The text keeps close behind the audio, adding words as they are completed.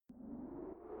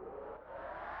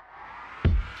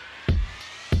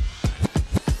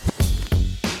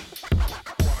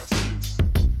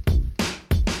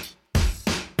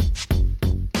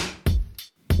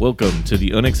Welcome to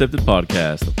the Unaccepted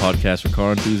Podcast, the podcast for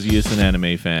car enthusiasts and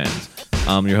anime fans.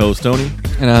 I'm your host, Tony.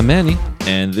 And I'm Manny.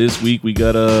 And this week we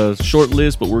got a short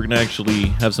list, but we're going to actually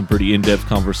have some pretty in-depth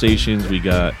conversations. We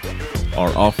got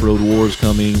our off-road wars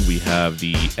coming. We have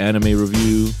the anime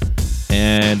review.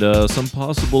 And some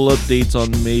possible updates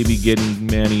on maybe getting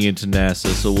Manny into NASA.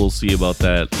 So we'll see about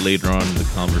that later on in the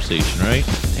conversation, right?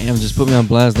 Damn, just put me on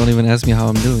blast. Don't even ask me how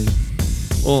I'm doing.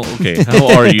 Well, okay.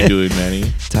 How are you doing,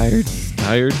 Manny? Tired?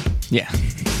 Tired? Yeah.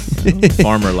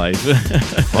 Farmer life.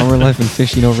 Farmer life and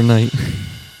fishing overnight.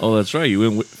 Oh, that's right. You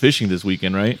went fishing this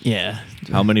weekend, right? Yeah.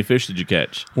 How many fish did you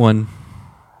catch? One.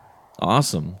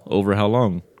 Awesome. Over how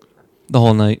long? The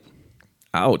whole night.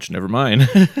 Ouch. Never mind.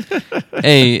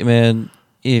 Hey, man,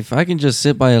 if I can just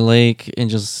sit by a lake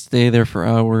and just stay there for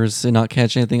hours and not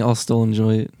catch anything, I'll still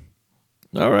enjoy it.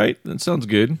 All right. That sounds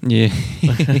good. Yeah.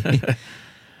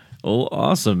 Oh,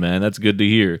 awesome, man. That's good to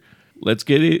hear. Let's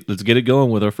get it going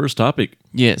with our first topic.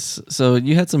 Yes. So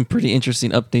you had some pretty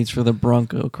interesting updates for the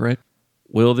Bronco, correct?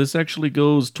 Well, this actually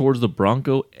goes towards the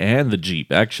Bronco and the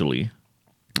Jeep, actually.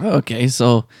 Okay,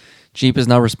 so Jeep is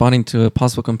now responding to a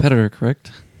possible competitor,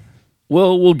 correct?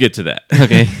 Well, we'll get to that.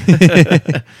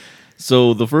 Okay.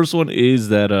 So the first one is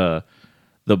that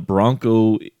the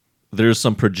Bronco, there's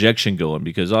some projection going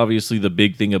because obviously the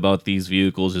big thing about these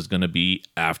vehicles is going to be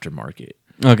aftermarket.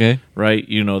 Okay. Right?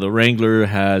 You know, the Wrangler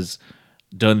has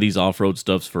done these off-road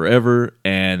stuffs forever,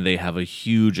 and they have a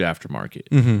huge aftermarket.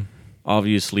 Mm-hmm.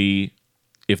 Obviously,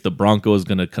 if the Bronco is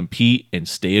going to compete and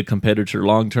stay a competitor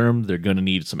long-term, they're going to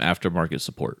need some aftermarket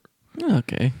support.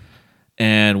 Okay.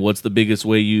 And what's the biggest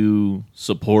way you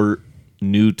support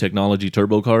new technology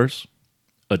turbo cars?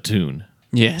 A tune.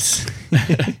 Yes.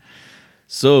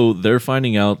 So they're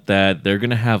finding out that they're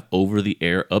going to have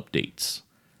over-the-air updates.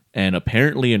 And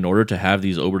apparently, in order to have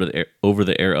these over-the-air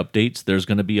updates, there's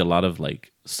going to be a lot of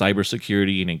like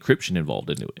cybersecurity and encryption involved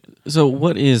into it. So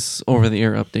what is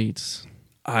over-the-air updates?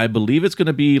 I believe it's going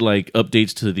to be like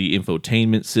updates to the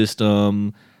infotainment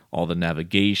system, all the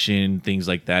navigation, things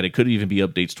like that. It could even be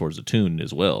updates towards the tune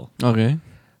as well. Okay.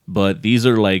 But these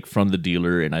are like from the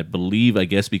dealer, and I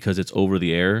guess because it's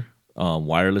over-the-air,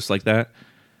 wireless like that,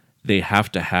 they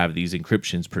have to have these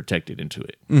encryptions protected into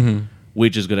it. Mm-hmm.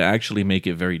 Which is going to actually make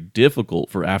it very difficult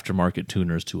for aftermarket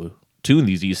tuners to tune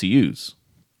these ECUs.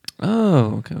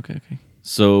 Oh, okay.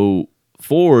 So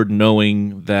Ford,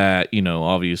 knowing that, you know,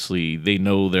 obviously they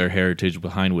know their heritage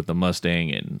behind with the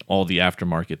Mustang and all the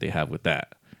aftermarket they have with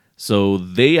that. So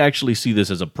they actually see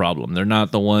this as a problem. They're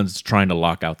not the ones trying to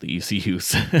lock out the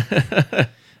ECUs.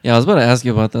 Yeah, I was about to ask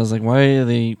you about that. I was like, why are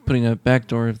they putting a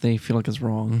backdoor if they feel like it's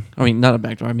wrong? I mean, not a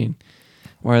backdoor. I mean,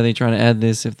 why are they trying to add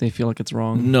this if they feel like it's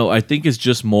wrong? No, I think it's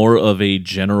just more of a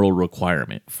general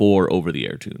requirement for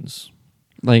over-the-air tunes.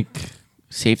 Like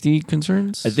safety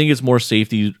concerns? I think it's more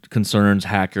safety concerns,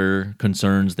 hacker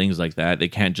concerns, things like that. They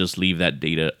can't just leave that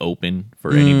data open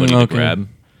for anybody to grab.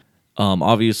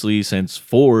 Obviously, since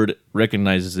Ford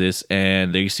recognizes this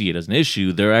and they see it as an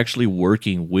issue, they're actually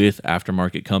working with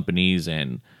aftermarket companies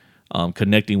and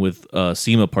connecting with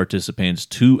SEMA participants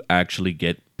to actually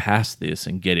get past this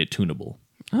and get it tunable.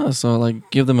 Oh, so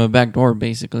like give them a backdoor,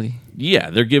 basically. Yeah,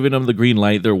 they're giving them the green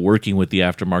light. They're working with the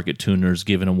aftermarket tuners,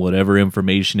 giving them whatever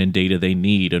information and data they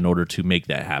need in order to make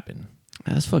that happen.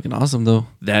 That's fucking awesome, though.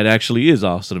 That actually is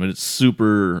awesome, and it's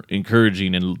super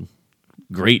encouraging and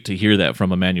great to hear that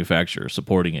from a manufacturer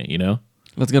supporting it, you know?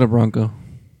 Let's get a Bronco.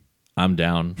 I'm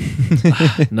down.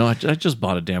 No, I just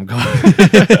bought a damn car.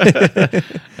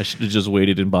 I should have just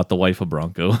waited and bought the wife a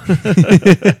Bronco.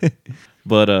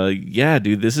 But yeah,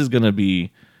 dude, this is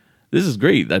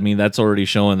great. I mean, that's already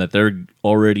showing that they're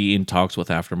already in talks with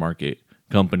aftermarket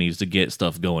companies to get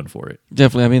stuff going for it.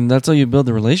 Definitely. I mean, that's how you build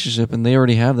a relationship, and they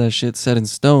already have that shit set in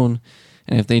stone.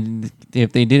 And if they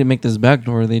didn't make this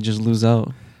backdoor, they just lose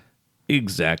out.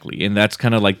 Exactly. And that's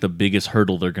kind of like the biggest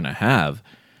hurdle they're going to have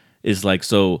is like,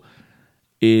 so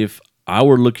if I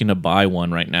were looking to buy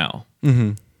one right now,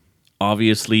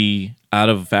 obviously out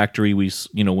of factory,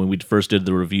 when we first did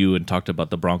the review and talked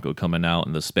about the Bronco coming out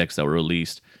and the specs that were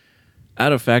released,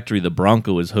 out of factory, the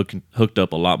Bronco is hooked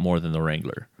up a lot more than the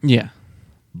Wrangler. Yeah.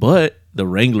 But the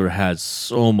Wrangler has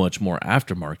so much more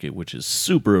aftermarket, which is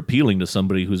super appealing to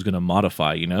somebody who's going to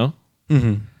modify, you know?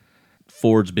 Mm-hmm.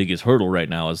 Ford's biggest hurdle right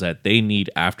now is that they need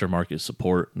aftermarket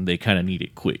support, and they kind of need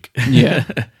it quick. Yeah.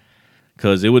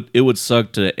 Because it would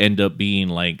suck to end up being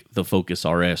like the Focus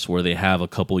RS, where they have a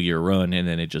couple year run and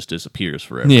then it just disappears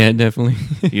forever. Yeah, definitely.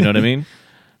 You know what I mean?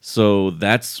 So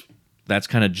that's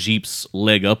kind of Jeep's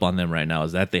leg up on them right now,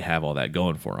 is that they have all that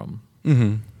going for them.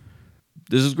 Mm-hmm.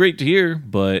 This is great to hear,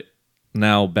 but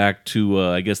now back to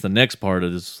I guess the next part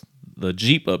of the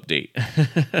Jeep update.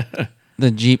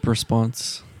 The Jeep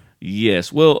response.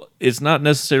 Yes. Well, it's not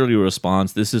necessarily a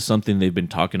response. This is something they've been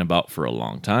talking about for a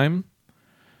long time.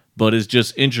 But it's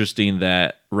just interesting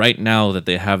that right now that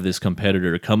they have this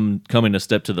competitor coming a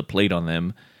step to the plate on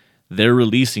them, they're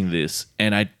releasing this.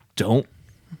 And I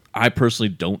personally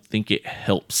don't think it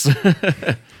helps.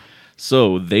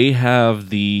 So they have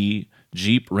the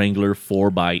Jeep Wrangler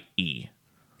 4xe.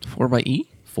 4xe?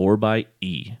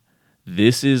 4xe.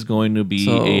 This is going to be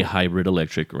a hybrid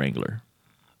electric Wrangler.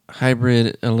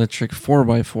 Hybrid electric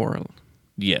 4x4.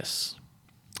 Yes.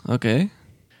 Okay.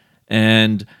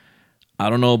 And I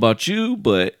don't know about you,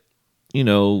 but,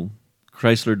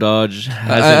 Chrysler Dodge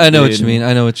hasn't I know what you mean.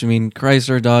 I know what you mean.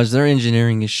 Chrysler Dodge, their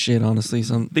engineering is shit, honestly.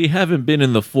 They haven't been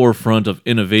in the forefront of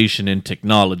innovation and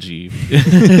technology.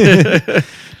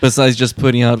 Besides just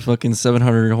putting out fucking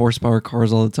 700 horsepower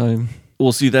cars all the time.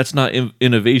 Well, see, that's not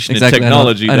innovation Exactly, and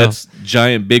technology. I know. That's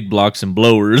giant big blocks and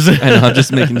blowers. I know, I'm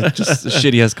just making just a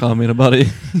shitty-ass comment about it.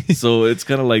 So it's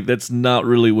kind of like that's not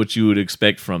really what you would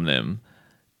expect from them.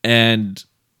 And,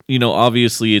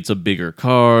 obviously it's a bigger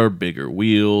car, bigger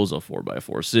wheels, a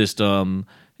 4x4 system.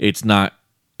 It's not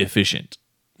efficient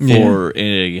for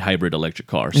a hybrid electric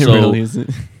car. It really isn't.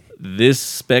 This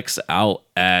specs out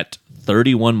at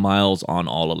 31 miles on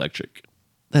all electric.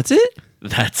 That's it?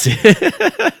 That's it.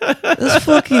 That's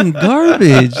fucking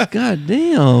garbage. God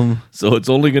damn. So it's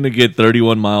only going to get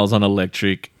 31 miles on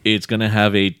electric. It's going to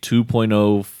have a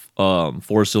 2.0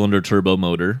 four-cylinder turbo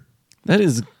motor. That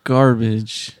is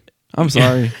garbage. I'm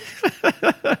sorry.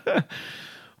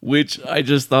 Which I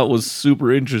just thought was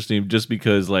super interesting just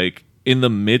because, like, in the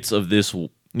midst of this,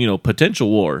 potential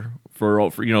war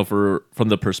from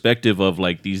the perspective of,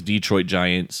 like, these Detroit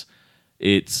giants,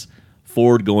 it's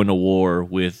Ford going to war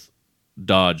with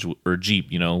Dodge or Jeep,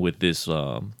 with this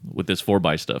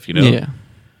 4x stuff, Yeah.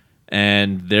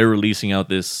 And they're releasing out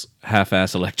this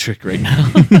half-ass electric right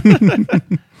now.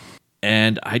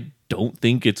 And I don't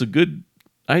think it's a good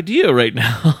idea right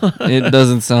now. It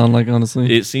doesn't sound like,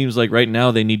 honestly. It seems like right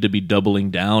now they need to be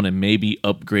doubling down and maybe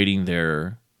upgrading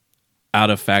their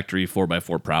out-of-factory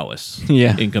 4x4 prowess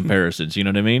in comparisons, you know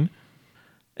what I mean?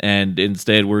 And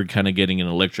instead we're kind of getting an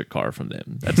electric car from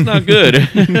them. That's not good.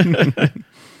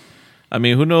 I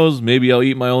mean, who knows? Maybe I'll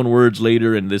eat my own words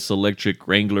later and this electric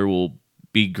Wrangler will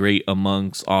be great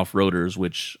amongst off-roaders,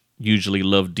 which usually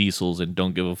love diesels and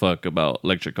don't give a fuck about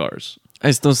electric cars.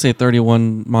 I still say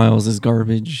 31 miles is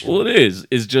garbage. Well, it is.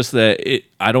 It's just that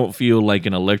I don't feel like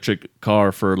an electric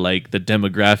car for like the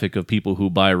demographic of people who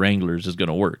buy Wranglers is going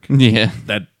to work. Yeah.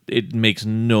 That it makes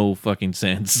no fucking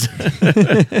sense.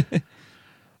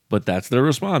 But that's their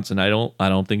response, and I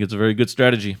don't think it's a very good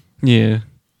strategy. Yeah.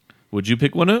 Would you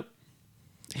pick one up?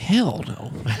 Hell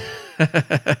no.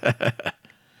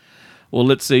 Well,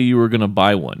 let's say you were going to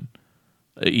buy one,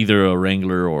 either a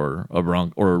Wrangler or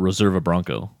reserve a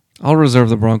Bronco. I'll reserve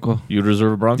the Bronco. You'd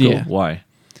reserve a Bronco? Yeah. Why?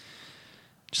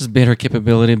 Just better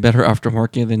capability, better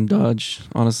aftermarket than Dodge,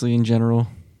 honestly, in general.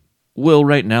 Well,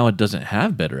 right now it doesn't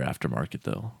have better aftermarket,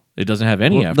 though. It doesn't have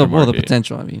any aftermarket. The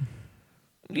potential, I mean.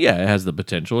 Yeah, it has the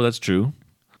potential. That's true.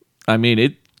 I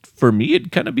mean, for me,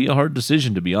 it'd kind of be a hard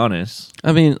decision, to be honest.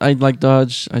 I mean, I like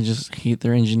Dodge. I just hate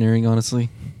their engineering, honestly.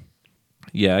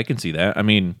 Yeah, I can see that. I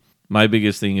mean, my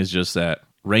biggest thing is just that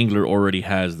Wrangler already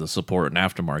has the support and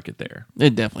aftermarket there.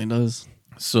 It definitely does.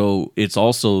 So it's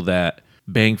also that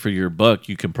bang for your buck,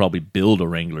 you can probably build a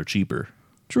Wrangler cheaper.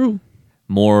 True.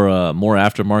 More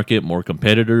aftermarket, more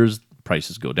competitors,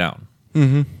 prices go down.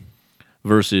 Mm-hmm.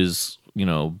 Versus,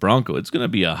 Bronco, it's going to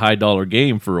be a high dollar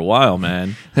game for a while,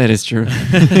 man. That is true.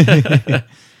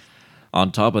 On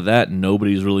top of that,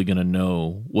 nobody's really going to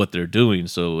know what they're doing.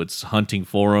 So it's hunting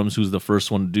forums, who's the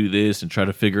first one to do this, and try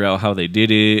to figure out how they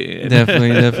did it.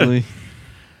 Definitely.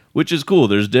 Which is cool.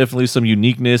 There's definitely some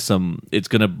uniqueness. It's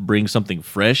going to bring something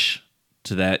fresh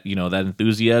to that, that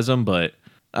enthusiasm. But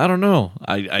I don't know.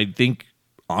 I think,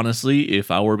 honestly,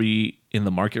 if I were to be in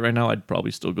the market right now, I'd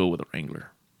probably still go with a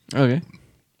Wrangler. Okay.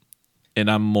 And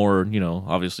I'm more,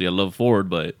 obviously I love Ford,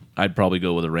 but I'd probably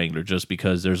go with a Wrangler just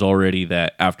because there's already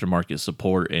that aftermarket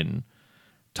support and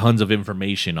tons of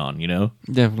information on,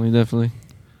 Definitely.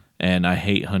 And I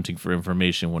hate hunting for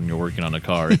information when you're working on a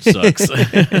car. It sucks.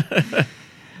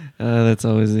 That's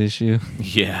always the issue.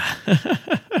 Yeah.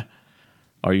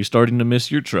 Are you starting to miss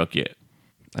your truck yet?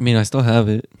 I mean, I still have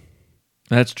it.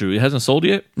 That's true. It hasn't sold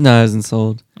yet? No, it hasn't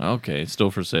sold. Okay, it's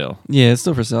still for sale. Yeah, it's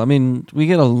still for sale. I mean, we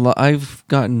get a lot. I've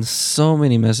gotten so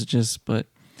many messages, but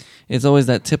it's always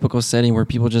that typical setting where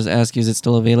people just ask you, is it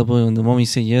still available? And the moment you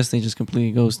say yes, they just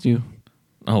completely ghost you.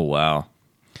 Oh, wow.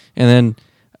 And then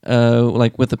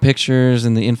like with the pictures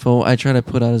and the info, I try to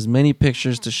put out as many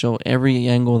pictures to show every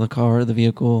angle of the car, the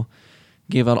vehicle,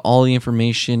 give out all the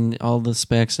information, all the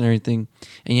specs and everything.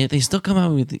 And yet they still come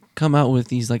out with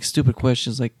these like stupid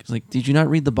questions like did you not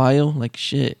read the bio? Like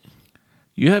shit.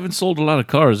 You haven't sold a lot of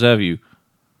cars, have you?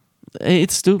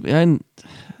 It's stupid.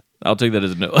 I'll take that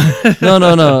as a no.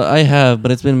 No. I have,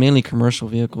 but it's been mainly commercial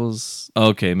vehicles.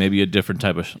 Okay, maybe a different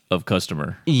type of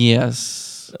customer.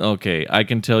 Yes. Okay, I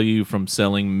can tell you from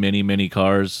selling many, many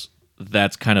cars,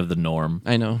 that's kind of the norm.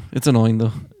 I know. It's annoying,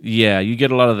 though. Yeah, you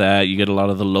get a lot of that. You get a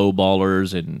lot of the low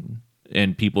ballers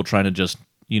and people trying to just,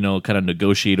 kind of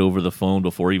negotiate over the phone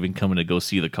before even coming to go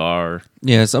see the car.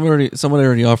 Yeah, someone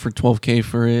already offered $12,000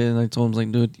 for it, and I told him,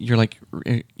 like, dude,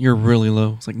 you're really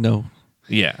low. It's like, no.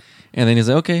 Yeah. And then he's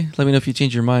like, okay, let me know if you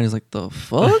change your mind. He's like, the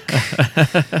fuck?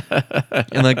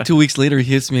 And like 2 weeks later,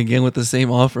 he hits me again with the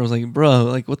same offer. I was like, bro,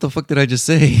 like, what the fuck did I just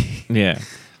say? Yeah.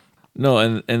 No,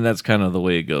 and that's kind of the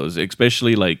way it goes.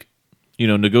 Especially like,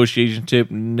 negotiation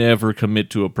tip, never commit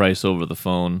to a price over the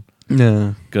phone.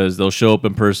 No. Because they'll show up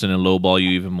in person and lowball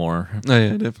you even more. Oh,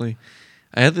 yeah, definitely.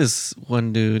 I had this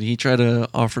one dude, he tried to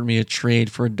offer me a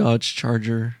trade for a Dodge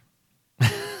Charger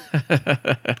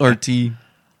RT.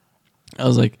 I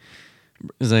was like,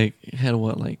 it had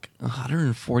what, like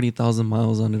 140,000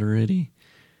 miles on it already.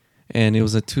 And it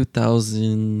was a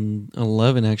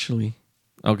 2011, actually.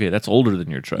 Okay, that's older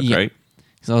than your truck, right?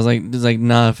 So I was like,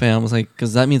 nah, fam. I was like,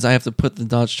 because that means I have to put the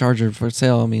Dodge Charger for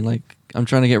sale. I mean, like, I'm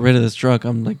trying to get rid of this truck.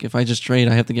 I'm like, if I just trade,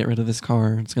 I have to get rid of this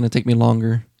car. It's going to take me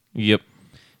longer. Yep.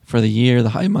 For the year, the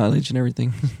high mileage and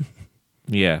everything.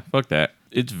 Yeah, fuck that.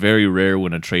 It's very rare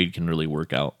when a trade can really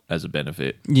work out as a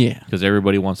benefit. Yeah. Because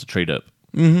everybody wants to trade up.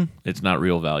 Mm-hmm. It's not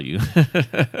real value.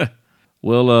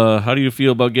 Well, how do you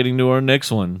feel about getting to our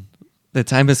next one? The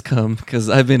time has come because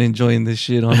I've been enjoying this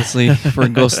shit, honestly, for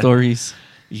ghost stories.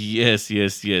 Yes.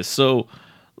 So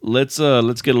let's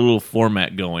get a little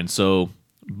format going. So,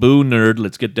 boo nerd,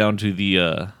 let's get down to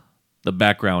the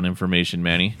background information,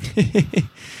 Manny.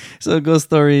 So ghost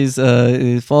stories,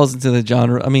 it falls into the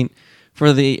genre. I mean,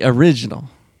 for the original,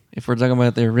 if we're talking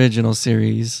about the original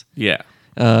series, yeah,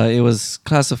 it was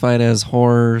classified as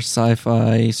horror,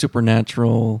 sci-fi,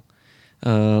 supernatural,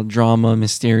 drama,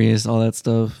 mysterious, all that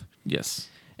stuff. Yes.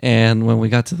 And when we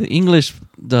got to the English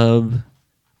dub,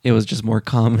 it was just more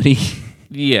comedy.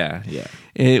 Yeah.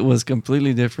 It was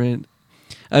completely different.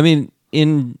 I mean,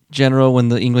 in general, when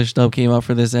the English dub came out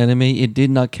for this anime, it did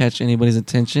not catch anybody's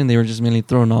attention. They were just mainly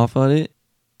thrown off on it.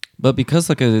 But because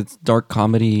like it's dark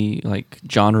comedy like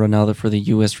genre now that for the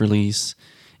US release,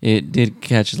 it did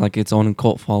catch like its own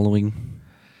cult following.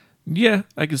 Yeah,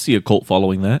 I can see a cult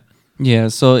following that. Yeah,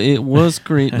 so it was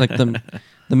great. Like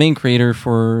the main creator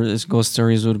for this ghost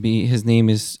stories would be, his name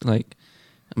is like,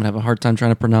 I'm gonna have a hard time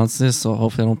trying to pronounce this, so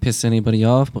hopefully I don't piss anybody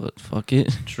off, but fuck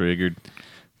it. Triggered.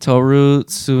 Toru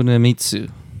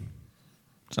Tsunemitsu.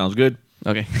 Sounds good.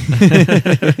 Okay.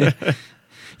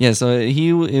 Yeah, so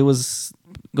it was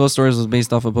Ghost Stories was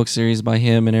based off a book series by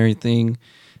him and everything.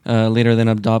 Later then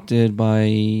adopted by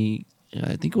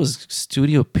I think it was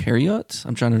Studio Period.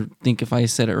 I'm trying to think if I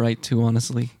said it right too,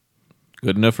 honestly.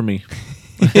 Good enough for me.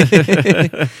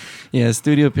 Yeah,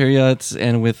 Studio Period,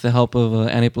 and with the help of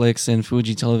Aniplex and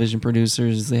Fuji Television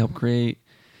producers, they helped create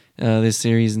this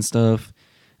series and stuff.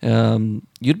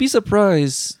 You'd be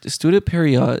surprised. Studio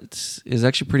Period is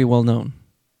actually pretty well known.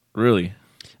 Really?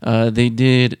 They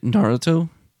did Naruto.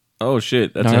 Oh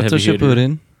shit, that's Naruto a heavy Shippuden.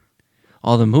 hitter.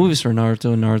 All the movies for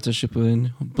Naruto, Naruto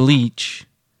Shippuden, Bleach.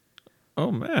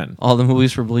 Oh man. All the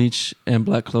movies for Bleach and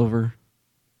Black Clover.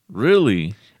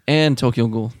 Really? And Tokyo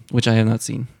Ghoul, which I have not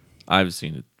seen. I've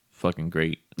seen it. Fucking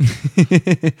great.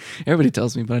 Everybody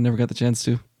tells me, but I never got the chance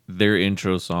to. Their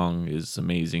intro song is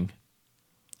amazing.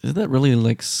 Isn't that really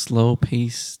like slow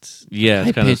paced? Yeah,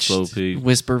 it's kind of slow paced.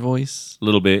 Whisper voice. A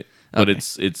little bit, but Okay.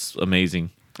 it's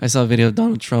amazing. I saw a video of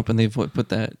Donald Trump and they put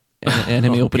that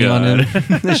anime opening God. on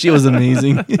him. That shit was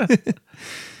amazing.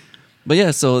 But yeah,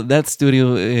 so that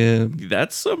studio.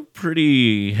 That's some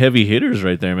pretty heavy hitters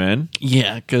right there, man.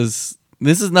 Yeah, because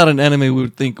this is not an anime we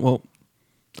would think, well,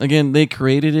 again, they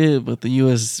created it, but the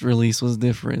US release was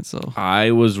different, so.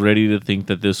 I was ready to think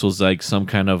that this was like some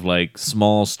kind of like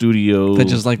small studio That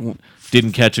just like.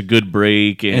 didn't catch a good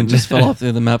break And just fell off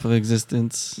the map of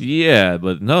existence. Yeah,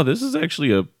 but no, this is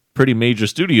actually a pretty major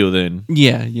studio then.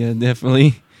 Yeah,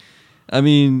 definitely. I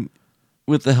mean,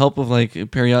 with the help of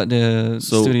like Period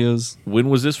Studios. When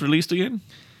was this released again?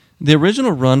 The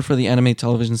original run for the anime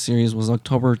television series was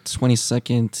October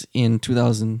 22nd in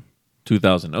 2000.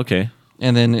 2000, okay.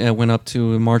 And then it went up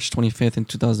to March 25th in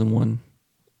 2001.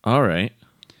 All right.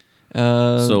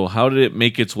 So how did it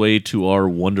make its way to our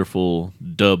wonderful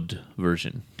dubbed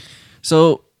version?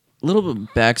 So a little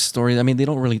bit backstory. I mean, they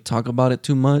don't really talk about it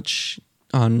too much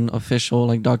on official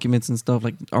like documents and stuff,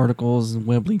 like articles and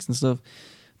web links and stuff.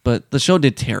 But the show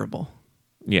did terrible.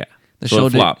 Yeah. The so show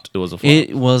it flopped. It was a flop.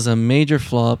 It was a major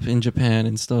flop in Japan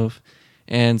and stuff.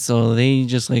 And so they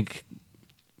just like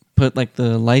put like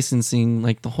the licensing,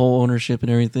 like the whole ownership and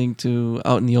everything to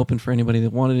out in the open for anybody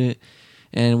that wanted it.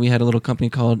 And we had a little company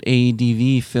called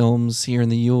ADV Films here in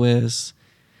the US.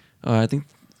 I think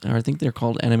they're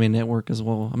called Anime Network as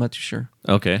well. I'm not too sure.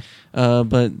 Okay.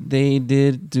 But they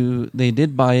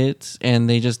did buy it, and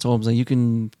they just told them like, you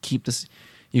can keep this.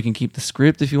 You can keep the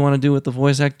script if you want to do with the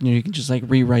voice acting, or you can just like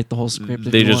rewrite the whole script.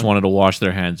 They just wanted to wash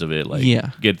their hands of it, like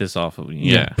get this off of me.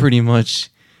 Yeah, pretty much.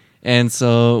 And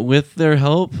so with their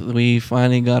help, we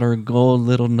finally got our gold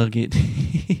little nugget.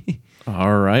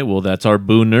 All right, well that's our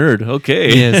Boo Nerd.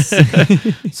 Okay. Yes.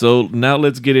 So now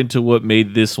let's get into what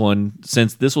made this one.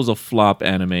 Since this was a flop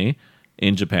anime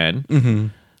in Japan, mm-hmm.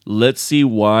 Let's see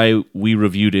why we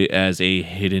reviewed it as a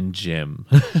hidden gem.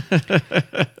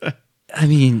 I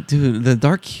mean, dude, the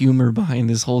dark humor behind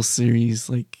this whole series,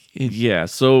 like, yeah.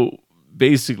 So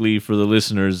basically, for the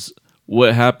listeners,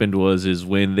 what happened is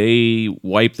when they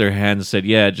wiped their hands and said,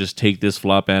 "Yeah, just take this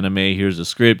flop anime. Here's a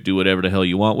script. Do whatever the hell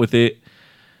you want with it."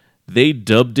 They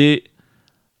dubbed it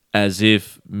as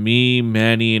if me,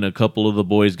 Manny, and a couple of the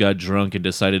boys got drunk and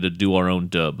decided to do our own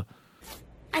dub.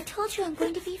 I told you I'm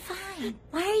going to be fine.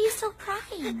 Why are you still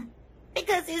crying?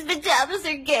 Because his pajamas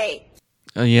are gay.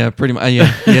 Yeah, pretty much.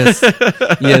 Yeah, yes,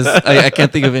 yes. I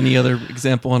can't think of any other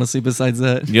example, honestly, besides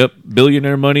that. Yep,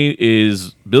 billionaire money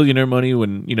is billionaire money.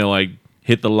 When I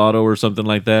hit the lotto or something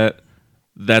like that,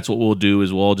 that's what we'll do.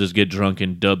 Is we'll all just get drunk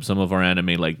and dub some of our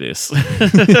anime like this.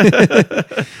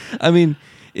 I mean,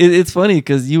 it's funny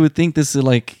because you would think this is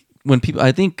like when people.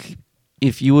 I think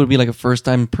if you would be like a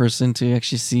first-time person to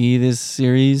actually see this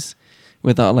series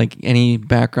without like any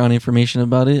background information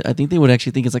about it, I think they would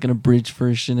actually think it's like an abridged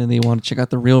version and they want to check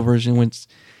out the real version, which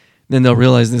then they'll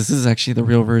realize this is actually the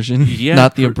real version,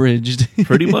 not the abridged.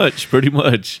 pretty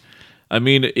much. I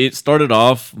mean, it started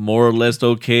off more or less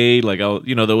okay. Like,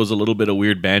 there was a little bit of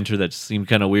weird banter that seemed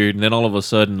kind of weird. And then all of a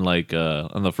sudden, like,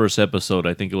 on the first episode,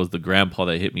 I think it was the grandpa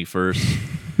that hit me first.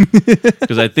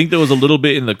 Because I think there was a little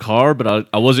bit in the car, but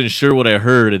I wasn't sure what I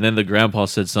heard. And then the grandpa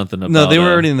said something about... No, they were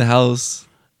already in the house.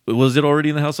 Was it already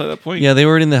in the house at that point? Yeah, they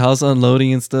were in the house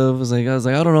unloading and stuff. I was like,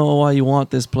 I don't know why you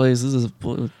want this place.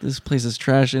 This place is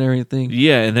trash and everything.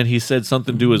 Yeah, and then he said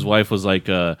something to his wife was like,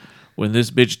 when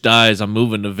this bitch dies, I'm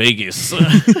moving to Vegas.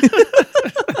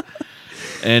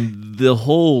 And the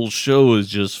whole show is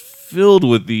just filled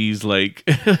with these like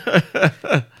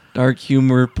dark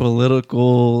humor,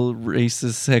 political,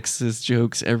 racist, sexist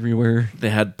jokes everywhere.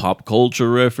 They had pop culture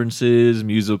references,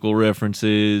 musical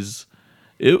references.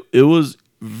 It was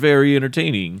very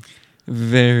entertaining.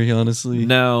 Very honestly.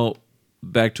 Now,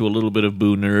 back to a little bit of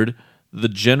Boo Nerd. The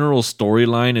general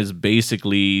storyline is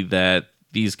basically that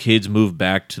these kids move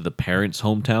back to the parents'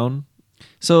 hometown.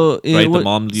 So the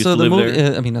mom used to live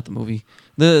there. I mean, not the movie.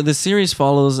 The series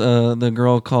follows the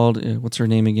girl called what's her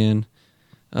name again?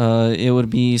 It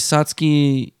would be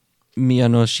Satsuki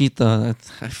Miyanoshita.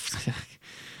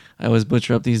 I always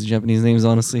butcher up these Japanese names,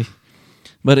 honestly.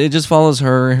 But it just follows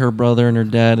her brother, and her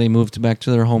dad. They moved back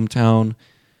to their hometown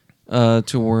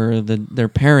to where their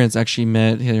parents actually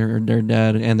met, their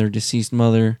dad and their deceased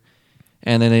mother.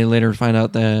 And then they later find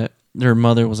out that their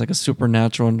mother was like a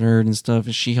supernatural nerd and stuff,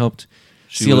 and she helped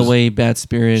seal away bad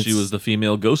spirits. She was the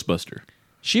female Ghostbuster.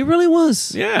 She really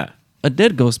was. Yeah. A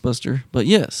dead Ghostbuster, but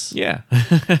yes. Yeah.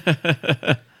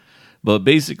 But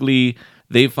basically,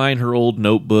 they find her old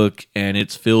notebook, and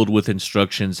it's filled with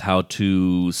instructions how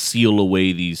to seal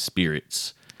away these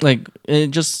spirits. Like, it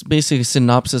just basically a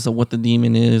synopsis of what the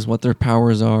demon is, what their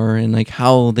powers are, and like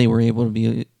how they were able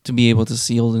to be able to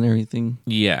seal and everything.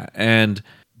 Yeah, and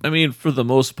I mean, for the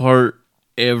most part,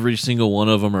 every single one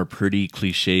of them are pretty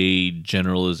cliche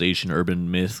generalization,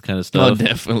 urban myth kind of stuff. Oh,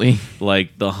 definitely.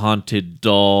 Like the haunted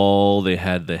doll, they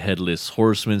had the headless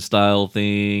horseman style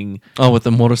thing. Oh, with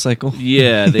the motorcycle?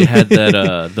 Yeah, they had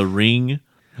that the ring.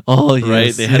 Oh, yes.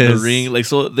 Right? They had the ring. Like,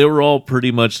 so they were all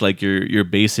pretty much like your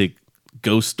basic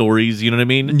ghost stories, you know what I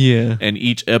mean? Yeah. And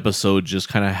each episode just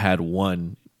kind of had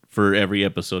one for every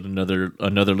episode, another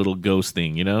little ghost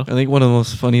thing, you know? I think one of the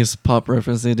most funniest pop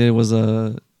reference they did was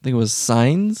I think it was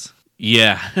Signs.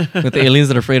 Yeah. With the aliens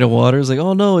that are afraid of water. It's like,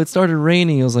 oh no, it started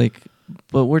raining. I was like,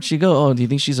 but where'd she go? Oh, do you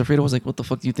think she's afraid of? I was like, what the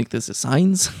fuck do you think this is?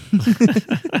 Signs?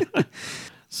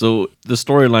 So the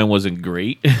storyline wasn't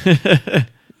great.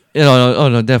 Oh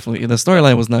no, definitely. The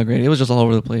storyline was not great. It was just all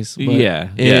over the place. But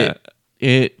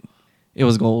it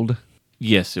was gold.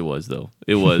 Yes, it was though.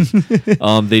 It was.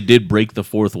 They did break the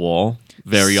fourth wall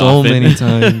very so often. many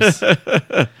times.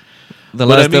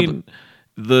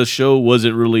 The show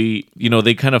wasn't really,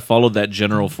 they kind of followed that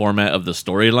general format of the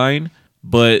storyline,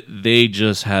 but they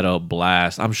just had a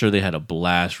blast. I'm sure they had a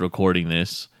blast recording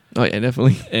this. Oh yeah,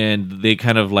 definitely. And they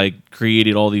kind of like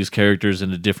created all these characters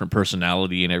and a different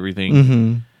personality and everything.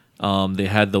 Mm-hmm. They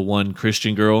had the one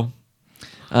Christian girl.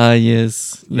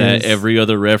 Yes. That every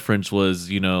other reference was,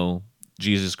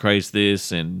 Jesus Christ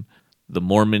this, and the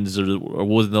Mormons or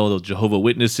the Jehovah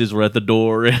Witnesses were at the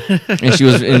door.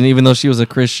 and even though she was a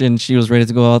Christian, she was ready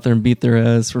to go out there and beat their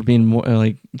ass for being more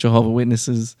like Jehovah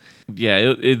Witnesses.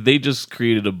 Yeah, they just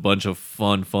created a bunch of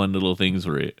fun little things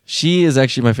for it. She is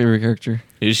actually my favorite character.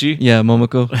 Is she? Yeah,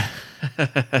 Momoko.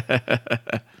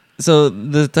 So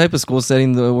the type of school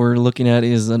setting that we're looking at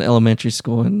is an elementary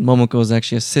school, and Momoko is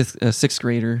actually a sixth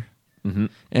grader. Mm-hmm.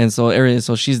 And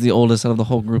so she's the oldest out of the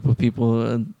whole group of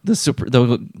people.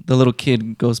 The little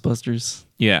kid Ghostbusters.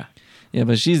 Yeah,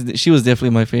 but she was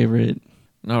definitely my favorite.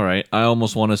 All right, I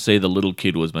almost want to say the little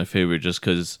kid was my favorite just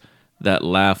because that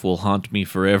laugh will haunt me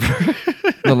forever.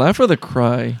 The laugh or the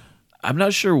cry? I'm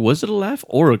not sure. Was it a laugh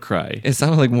or a cry? It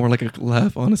sounded like more like a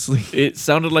laugh, honestly. It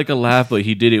sounded like a laugh, but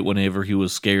he did it whenever he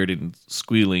was scared and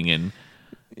squealing, and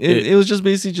it was just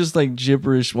basically just like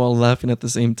gibberish while laughing at the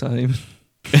same time.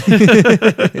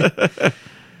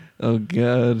 Oh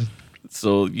god.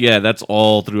 So yeah, that's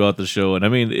all throughout the show, and I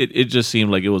mean, it just seemed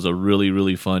like it was a really,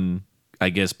 really fun, I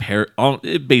guess,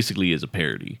 it basically is a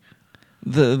parody.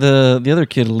 The other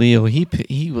kid, Leo,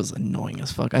 he was annoying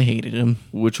as fuck. I hated him.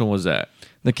 Which one was that?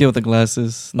 The kid with the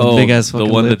glasses, the big ass fucking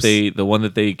lips. The one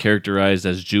that they characterized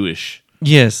as Jewish.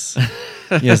 Yes,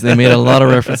 yes, they made a lot of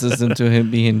references into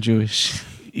him being Jewish.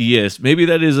 Yes, maybe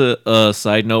that is a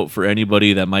side note for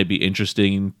anybody that might be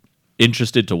interested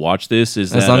to watch this.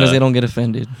 Is as long as they don't get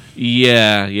offended.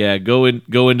 Yeah. Go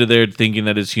into there thinking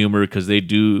that it's humor because they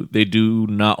do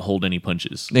not hold any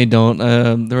punches. They don't.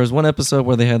 There was one episode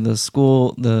where they had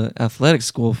the athletic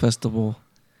school festival.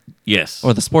 Yes.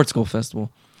 Or the sports school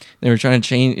festival. They were trying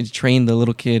to train the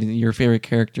little kid, your favorite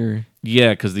character.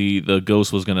 Yeah, because the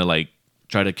ghost was gonna like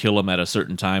try to kill him at a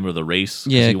certain time or the race.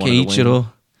 Yeah,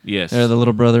 Keiichiro. Yes. They're the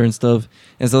little brother and stuff.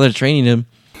 And so they're training him.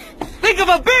 Think of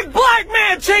a big black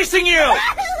man chasing you!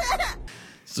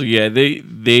 So yeah,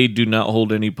 they do not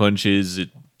hold any punches.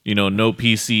 No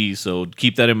PC. So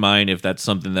keep that in mind if that's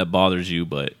something that bothers you.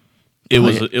 But it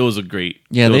was a great.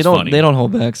 Yeah, they don't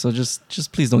hold back. So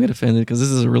just please don't get offended because this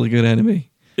is a really good anime.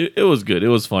 It was good. It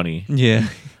was funny. Yeah.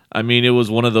 I mean, it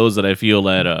was one of those that I feel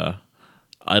that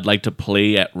I'd like to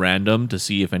play at random to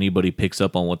see if anybody picks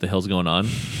up on what the hell's going on.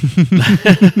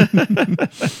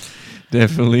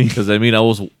 Definitely. Because I mean, I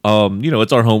was,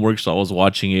 it's our homework, so I was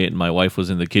watching it, and my wife was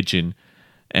in the kitchen,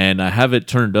 and I have it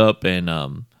turned up, and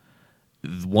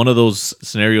one of those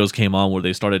scenarios came on where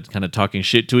they started kind of talking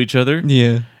shit to each other.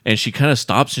 Yeah. And she kind of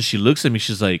stops and she looks at me.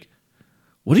 She's like,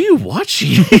 "What are you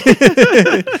watching?"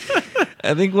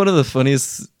 I think one of the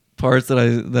funniest parts that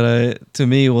I to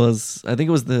me was it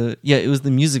was the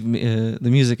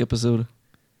music episode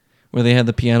where they had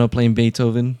the piano playing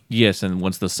Beethoven. Yes, and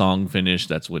once the song finished,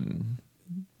 that's when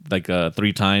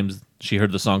 3 times she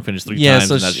heard the song finish 3 times. Yeah,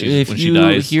 so and if when you she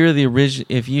dies. hear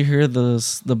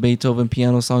the Beethoven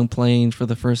piano song playing for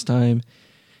the first time,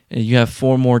 you have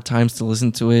 4 more times to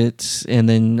listen to it, and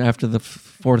then after the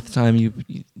 4th time,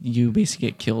 you basically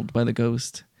get killed by the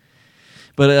ghost.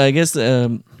 But I guess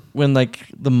when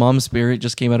the mom spirit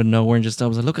just came out of nowhere and just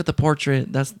was like, "Look at the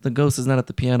portrait. That's the ghost is not at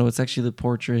the piano. It's actually the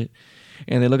portrait."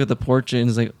 And they look at the portrait and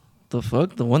it's like, "The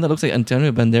fuck? The one that looks like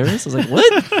Antonio Banderas?" I was like,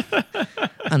 "What?"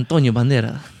 Antonio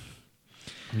Bandera.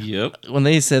 Yep. When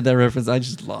they said that reference, I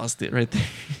just lost it right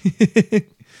there.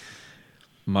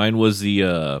 Mine was it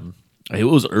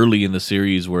was early in the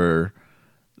series where,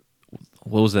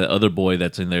 what was that other boy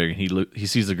that's in there? He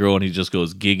sees the girl and he just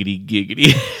goes giggity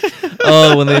giggity.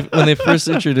 Oh, when they first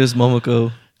introduced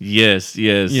Momoko. Yes.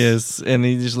 And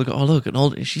he just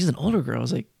she's an older girl. I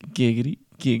was like, giggity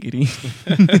giggity.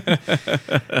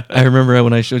 I remember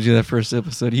when I showed you that first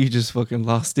episode, you just fucking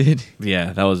lost it.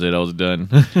 Yeah, that was it. I was done.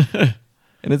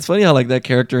 And it's funny how that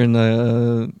character in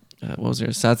what was there,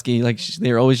 Satsuki,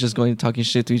 they're always just talking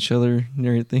shit to each other and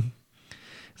everything.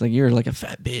 It's like, "You're like a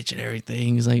fat bitch and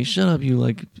everything." He's like, "Shut up,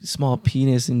 you small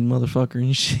penis and motherfucker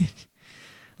and shit."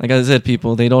 Like I said,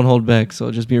 people, they don't hold back, so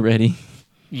just be ready.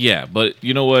 Yeah, but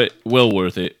you know what? Well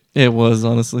worth it. It was,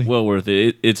 honestly. Well worth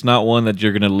it. It's not one that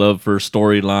you're going to love for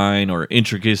storyline or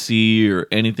intricacy or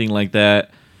anything like that.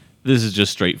 This is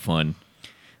just straight fun.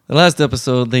 The last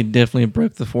episode, they definitely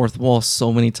broke the fourth wall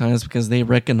so many times because they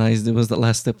recognized it was the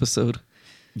last episode.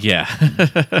 Yeah.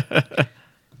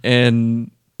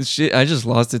 And shit, I just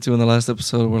lost it too in the last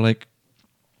episode where like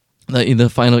the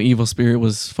final evil spirit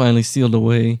was finally sealed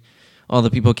away. All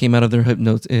the people came out of their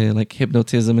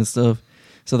hypnotism and stuff.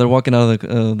 So they're walking out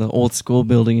of the old school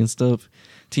building and stuff.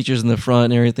 Teachers in the front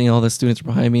and everything. All the students are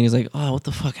behind me. And he's like, "Oh, what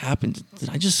the fuck happened? Did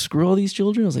I just screw all these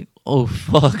children?" I was like, "Oh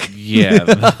fuck." Yeah.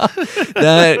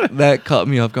 that caught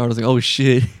me off guard. I was like, "Oh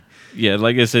shit." Yeah,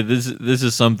 like I said, this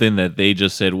is something that they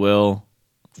just said, well,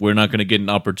 we're not going to get an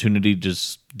opportunity to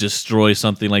just destroy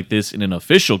something like this in an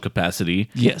official capacity.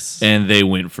 Yes. And they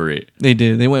went for it. They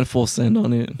did. They went full send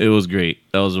on it. It was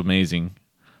great. That was amazing.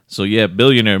 So yeah,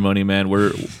 billionaire money, man.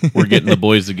 We're getting the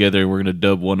boys together. We're gonna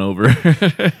dub one over.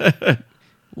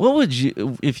 What would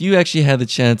you, if you actually had the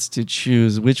chance to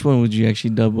choose, which one would you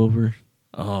actually dub over?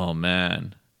 Oh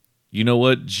man, you know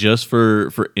what? Just for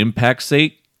impact's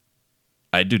sake,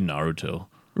 I'd do Naruto.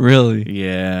 Really?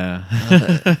 Yeah.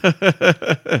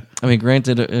 I mean,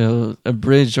 granted,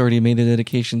 Abridged already made a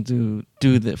dedication to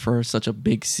do that for such a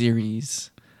big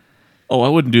series. Oh, I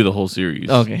wouldn't do the whole series.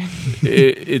 Okay.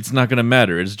 It's not gonna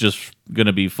matter. It's just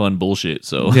gonna be fun bullshit.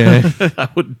 So Yeah. I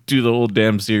would do the whole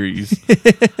damn series.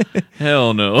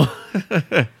 Hell no.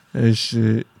 Oh,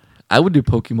 shit. I would do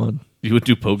Pokemon. You would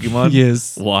do Pokemon?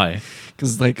 Yes. Why?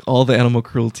 Because, like, all the animal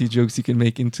cruelty jokes you can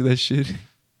make into that shit.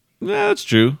 Yeah, that's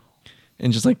true.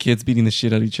 And just, like, kids beating the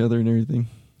shit out of each other and everything.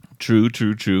 True.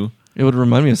 It would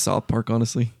remind me of South Park,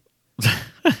 honestly.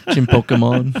 Gym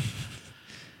Pokemon.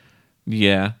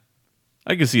 Yeah.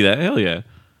 I can see that. Hell yeah.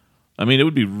 I mean, it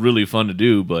would be really fun to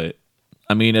do, but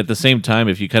I mean, at the same time,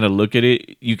 if you kind of look at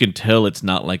it, you can tell it's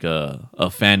not like a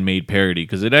fan-made parody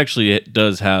because it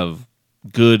does have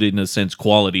good, in a sense,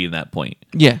 quality in that point.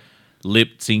 Yeah. Lip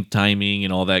sync timing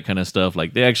and all that kind of stuff.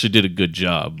 Like, they actually did a good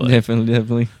job, but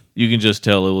Definitely. you can just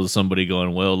tell it was somebody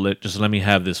going, well, just let me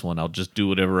have this one. I'll just do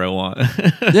whatever I want.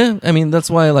 Yeah, I mean, that's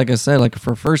why, like I said, like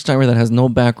for a first timer that has no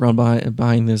background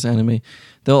behind this anime,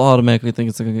 they'll automatically think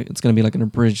it's going to be like an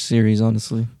abridged series,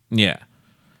 honestly. Yeah.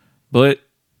 But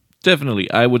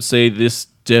definitely, I would say this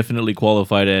definitely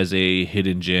qualified as a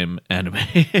hidden gem anime.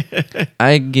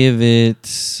 I give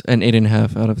it an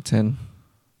 8.5 out of 10.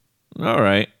 All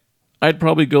right. I'd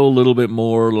probably go a little bit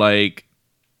more like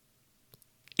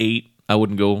 8. I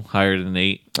wouldn't go higher than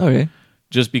 8. Okay.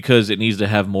 Just because it needs to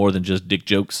have more than just dick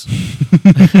jokes.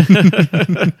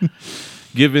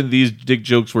 Given these dick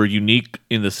jokes were unique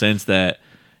in the sense that,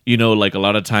 you know, like a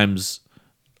lot of times,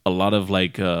 a lot of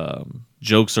like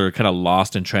jokes are kind of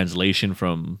lost in translation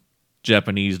from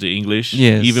Japanese to English.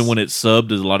 Yes. Even when it's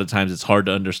subbed, a lot of times it's hard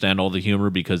to understand all the humor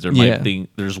because there might be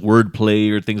there's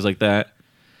wordplay or things like that.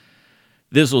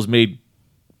 This was made,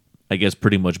 I guess,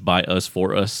 pretty much by us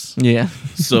for us. Yeah.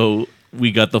 So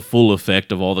we got the full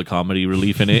effect of all the comedy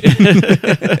relief in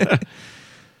it.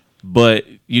 But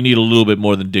you need a little bit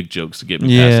more than dick jokes to get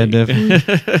me past it.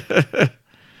 Definitely.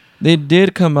 They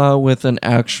did come out with an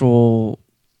actual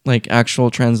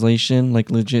translation, like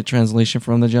legit translation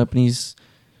from the Japanese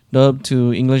dub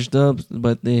to English dub,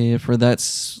 but for that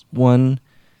one,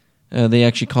 they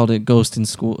actually called it Ghost in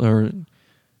School, or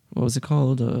what was it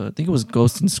called? I think it was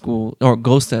Ghost in School, or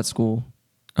Ghost at School.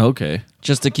 Okay.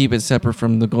 Just to keep it separate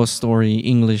from the Ghost Story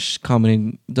English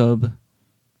comedy dub.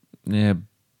 Yeah,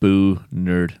 boo,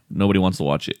 nerd. Nobody wants to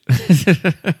watch it.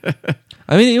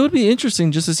 I mean, it would be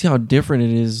interesting just to see how different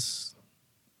it is.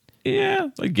 Yeah,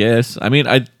 I guess. I mean,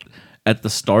 at the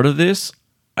start of this,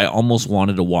 I almost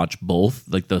wanted to watch both,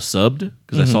 like the subbed,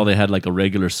 because I saw they had like a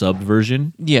regular subbed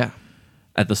version. Yeah.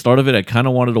 At the start of it, I kind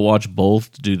of wanted to watch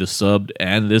both, to do the subbed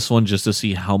and this one, just to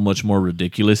see how much more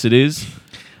ridiculous it is.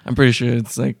 I'm pretty sure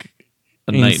it's like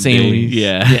A night and day. insanely.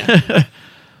 Yeah.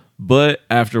 But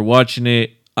after watching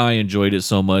it, I enjoyed it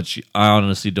so much. I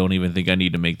honestly don't even think I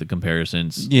need to make the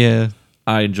comparisons. Yeah.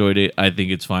 I enjoyed it. I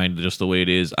think it's fine just the way it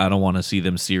is. I don't want to see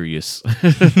them serious.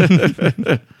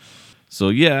 So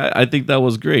yeah, I think that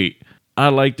was great. I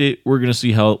liked it. We're going to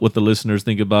see what the listeners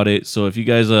think about it. So if you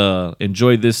guys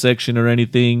enjoyed this section or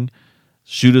anything,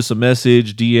 shoot us a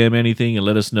message, DM anything, and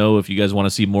let us know if you guys want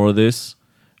to see more of this.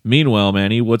 Meanwhile,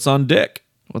 Manny, what's on deck?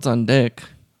 What's on deck?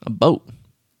 A boat.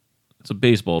 It's a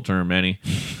baseball term, Manny.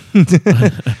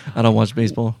 I don't watch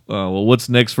baseball. Well, what's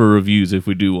next for reviews if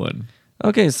we do one?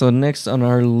 Okay, so next on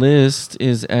our list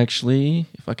is actually,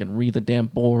 if I can read the damn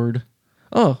board.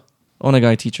 Oh,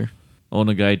 Onegai Teacher.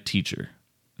 Onegai Teacher.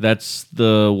 That's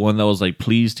the one that was like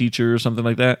Please Teacher or something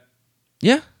like that?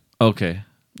 Yeah. Okay.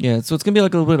 Yeah, so it's gonna be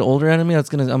like a little bit older anime.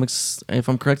 If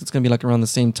I'm correct, it's gonna be like around the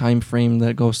same time frame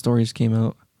that Ghost Stories came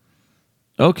out.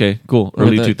 Okay, cool. Or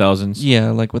Early the- 2000s.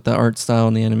 Yeah, like with the art style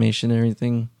and the animation and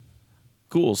everything.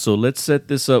 Cool. So let's set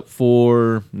this up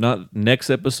for not next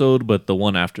episode, but the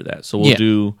one after that. So we'll Yeah.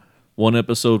 do one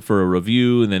episode for a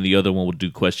review, and then the other one will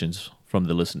do questions from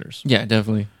the listeners. Yeah,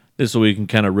 definitely. This way we can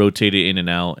kind of rotate it in and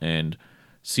out and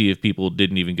see if people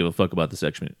didn't even give a fuck about the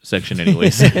section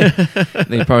anyways.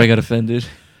 They probably got offended.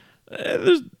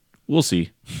 We'll see.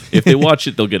 If they watch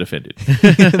it, they'll get offended.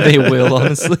 They will,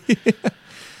 honestly.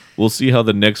 We'll see how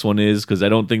the next one is, because I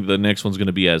don't think the next one's going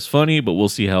to be as funny, but we'll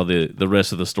see how the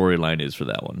rest of the storyline is for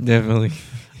that one. Definitely.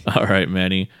 All right,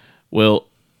 Manny. Well,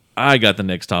 I got the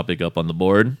next topic up on the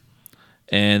board,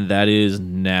 and that is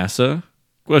NASA? ?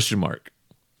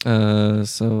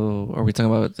 So are we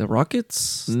talking about the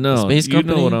rockets? No, The space you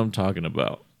company? know what I'm talking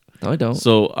about. No, I don't.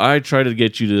 So I tried to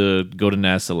get you to go to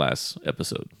NASA last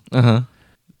episode. Uh-huh.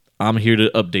 I'm here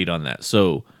to update on that.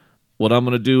 So what I'm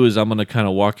going to do is I'm going to kind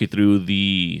of walk you through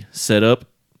the setup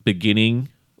beginning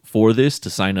for this to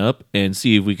sign up and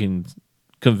see if we can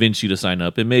convince you to sign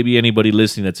up. And maybe anybody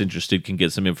listening that's interested can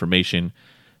get some information.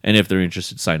 And if they're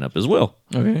interested, sign up as well.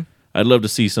 Okay. I'd love to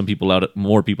see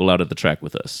more people out at the track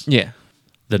with us. Yeah.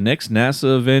 The next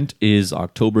NASA event is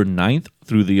October 9th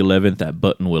through the 11th at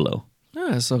Buttonwillow.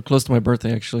 Ah, so close to my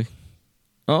birthday, actually.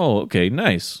 Oh, okay.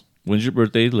 Nice. When's your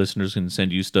birthday? Listeners can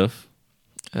send you stuff.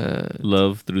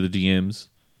 Love through the DMs.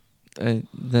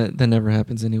 That never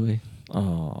happens anyway.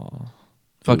 Oh.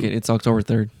 Fuck it. It's October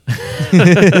 3rd.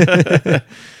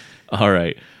 All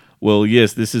right. Well,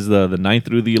 yes, this is the 9th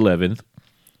through the 11th,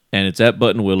 and it's at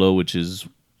Buttonwillow, which is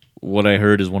what I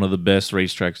heard is one of the best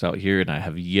racetracks out here, and I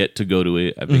have yet to go to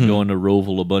it. I've been going to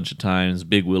Roval a bunch of times,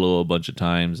 Big Willow a bunch of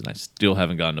times, and I still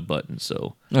haven't gotten a Button.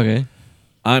 So Okay.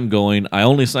 I'm going. I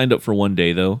only signed up for one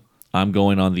day, though. I'm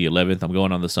going on the 11th. I'm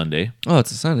going on the Sunday. Oh,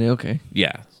 it's a Sunday. Okay.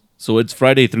 Yeah. So it's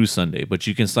Friday through Sunday, but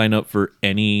you can sign up for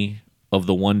any of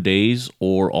the 1 days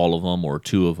or all of them or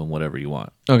 2 of them, whatever you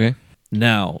want. Okay.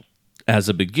 Now, as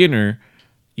a beginner,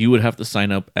 you would have to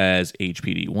sign up as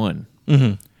HPD1.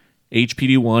 Mm-hmm.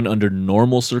 HPD1 under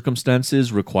normal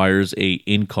circumstances requires a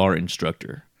in-car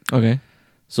instructor. Okay.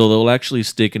 So they'll actually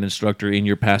stick an instructor in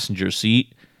your passenger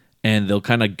seat, and they'll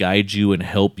kind of guide you and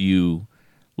help you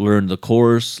learn the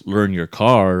course, learn your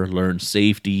car, learn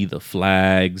safety, the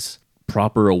flags,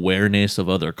 proper awareness of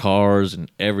other cars,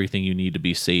 and everything you need to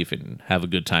be safe and have a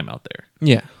good time out there.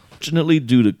 Yeah. Fortunately,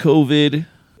 due to COVID,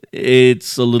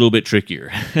 it's a little bit trickier.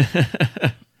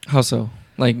 How so?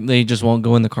 Like they just won't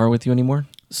go in the car with you anymore?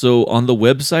 So on the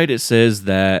website, it says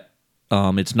that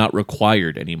it's not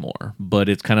required anymore, but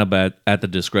it's kind of at the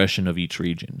discretion of each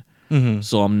region. Mm-hmm.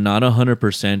 So I'm not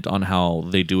 100% on how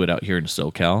they do it out here in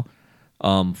SoCal.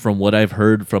 From what I've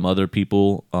heard from other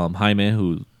people, Jaime,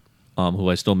 who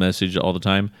I still message all the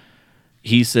time,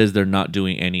 he says they're not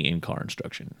doing any in-car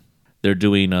instruction. They're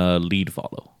doing lead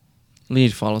follow.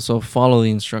 Lead follow. So follow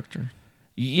the instructor.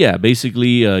 Yeah,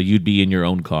 basically you'd be in your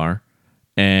own car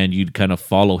and you'd kind of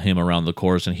follow him around the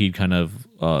course and he'd kind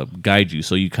of guide you.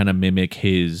 So you kind of mimic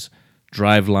his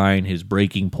drive line, his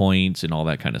braking points, and all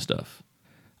that kind of stuff.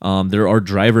 There are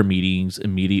driver meetings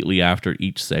immediately after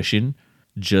each session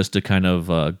just to kind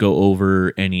of go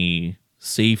over any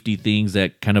safety things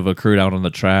that kind of occurred out on the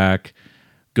track,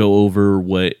 go over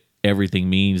what everything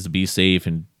means to be safe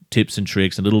and tips and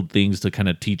tricks and little things to kind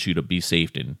of teach you to be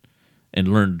safe and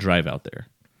learn to drive out there.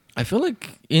 I feel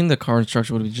like in the car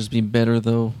instructor would just be better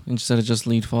though, instead of just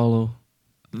lead follow.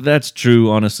 That's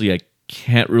true. Honestly, I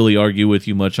can't really argue with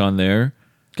you much on there.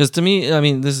 Because to me, I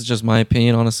mean, this is just my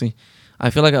opinion, honestly. I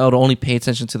feel like I would only pay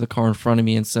attention to the car in front of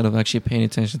me instead of actually paying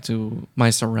attention to my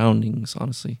surroundings,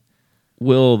 honestly.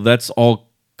 Well, that's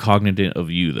all cognizant of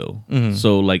you, though. Mm-hmm.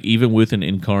 So, like, even with an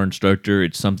in-car instructor,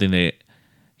 it's something that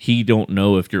he don't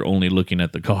know if you're only looking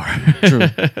at the car. True.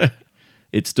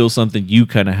 It's still something you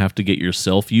kind of have to get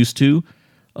yourself used to,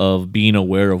 of being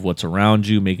aware of what's around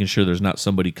you, making sure there's not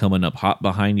somebody coming up hot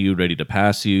behind you, ready to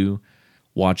pass you,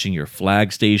 watching your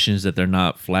flag stations, that they're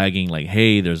not flagging like,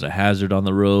 hey, there's a hazard on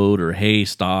the road, or hey,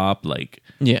 stop. Like,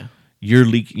 Yeah. you're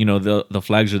the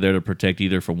flags are there to protect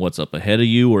either from what's up ahead of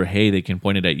you, or hey, they can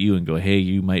point it at you and go, hey,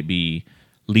 you might be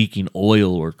leaking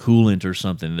oil or coolant or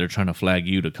something. They're trying to flag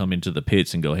you to come into the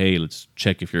pits and go, hey, let's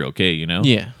check if you're okay, you know?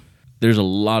 Yeah. There's a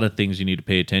lot of things you need to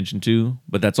pay attention to,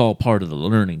 but that's all part of the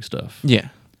learning stuff. Yeah.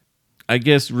 I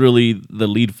guess really the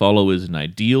lead follow isn't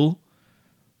ideal,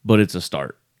 but it's a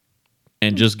start.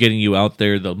 And just getting you out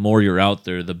there, the more you're out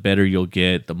there, the better you'll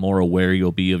get, the more aware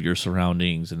you'll be of your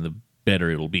surroundings, and the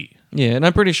better it'll be. Yeah, and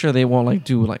I'm pretty sure they won't like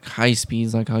do like high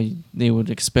speeds like how they would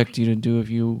expect you to do if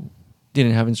you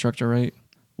didn't have instructor, right?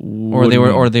 Or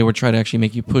they would try to actually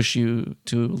make you push you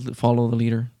to follow the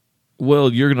leader.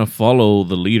 Well, you're gonna follow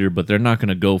the leader, but they're not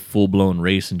gonna go full blown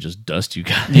race and just dust you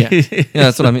guys. Yeah,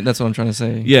 that's what I mean. That's what I'm trying to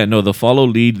say. Yeah, no, the follow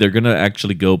lead, they're gonna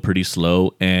actually go pretty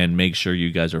slow and make sure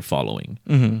you guys are following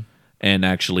and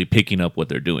actually picking up what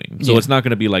they're doing. So it's not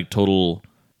gonna be like total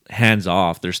hands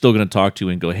off. They're still gonna talk to you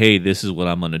and go, "Hey, this is what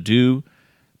I'm gonna do.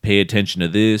 Pay attention to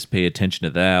this. Pay attention to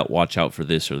that. Watch out for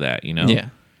this or that." You know. Yeah.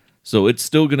 So it's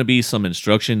still gonna be some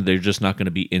instruction. They're just not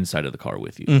gonna be inside of the car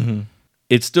with you.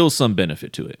 It's still some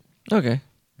benefit to it. Okay.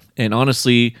 And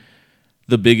honestly,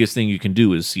 the biggest thing you can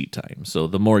do is seat time. So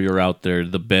the more you're out there,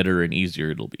 the better and easier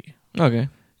it'll be. Okay.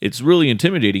 It's really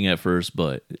intimidating at first,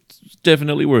 but it's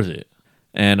definitely worth it.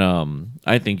 And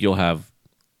I think you'll have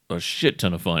a shit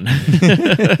ton of fun.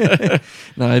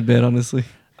 No, I bet, honestly.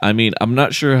 I mean, I'm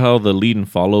not sure how the lead and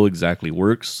follow exactly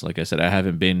works. Like I said, I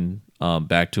haven't been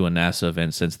back to a NASA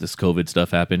event since this COVID stuff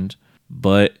happened.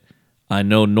 But I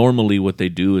know normally what they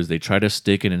do is they try to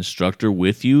stick an instructor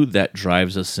with you that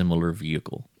drives a similar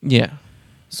vehicle. Yeah.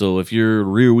 So if you're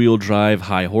rear wheel drive,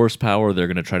 high horsepower, they're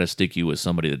going to try to stick you with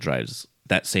somebody that drives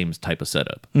that same type of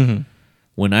setup.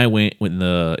 When I went in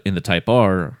the Type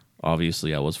R,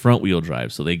 obviously I was front wheel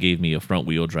drive, so they gave me a front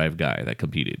wheel drive guy that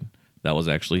competed. That was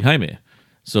actually Jaime.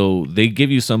 So they give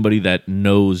you somebody that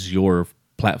knows your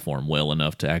platform well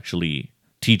enough to actually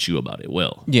teach you about it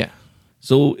well. Yeah.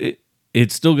 So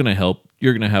it's still going to help.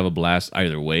 You're going to have a blast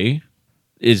either way.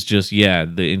 It's just, yeah,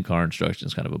 the in-car instruction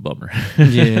is kind of a bummer.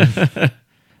 Yeah.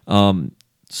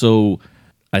 So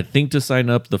I think to sign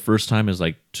up the first time is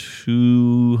like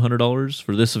 $200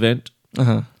 for this event.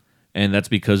 And that's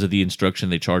because of the instruction.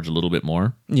 They charge a little bit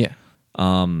more. Yeah.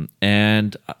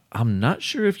 And I'm not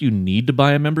sure if you need to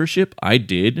buy a membership. I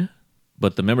did,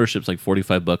 but the membership's like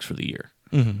 $45 for the year.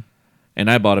 And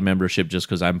I bought a membership just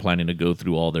because I'm planning to go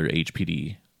through all their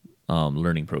HPD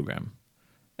learning program.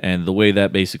 And the way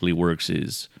that basically works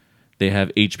is they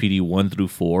have HPD 1 through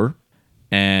 4.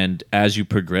 And as you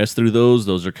progress through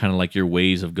those are kind of like your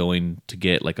ways of going to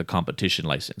get like a competition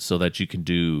license so that you can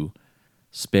do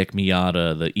Spec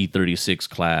Miata, the E36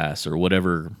 class, or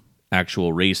whatever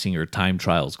actual racing or time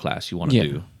trials class you want to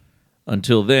do.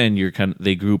 Until then,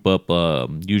 they group up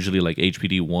usually like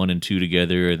HPD 1 and 2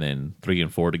 together, and then 3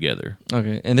 and 4 together.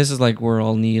 Okay. And this is like where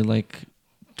I'll need like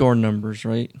door numbers,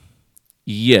 right?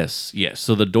 Yes.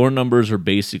 So the door numbers are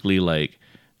basically like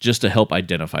just to help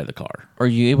identify the car. Are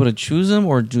you able to choose them,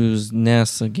 or does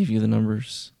NASA give you the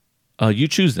numbers? You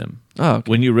choose them. Oh, okay.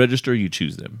 When you register, you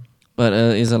choose them. But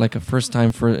is it like a first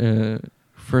come,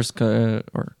 first serve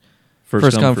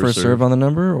on the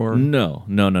number, or No.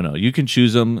 You can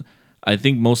choose them. I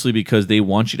think mostly because they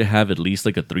want you to have at least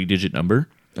like a 3-digit number.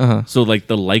 So like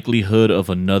the likelihood of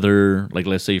another, like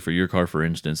let's say for your car, for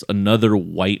instance, another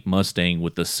white Mustang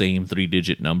with the same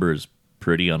 3-digit number is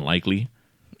pretty unlikely.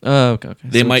 Okay.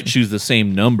 They might choose the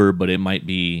same number, but it might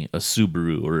be a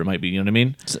Subaru, or it might be, you know what I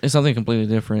mean? It's something completely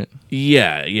different.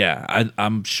 Yeah.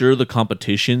 I'm sure the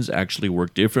competitions actually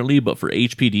work differently, but for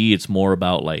HPD, it's more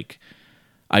about like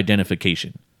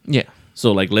identification. Yeah.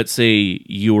 So like, let's say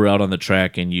you were out on the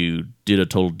track and you did a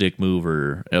total dick move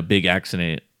or a big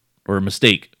accident or a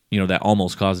mistake, that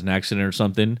almost caused an accident or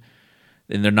something.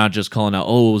 And they're not just calling out,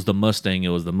 oh, it was the Mustang.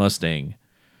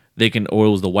 They can, or it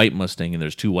was the white Mustang, and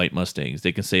there's 2 white Mustangs.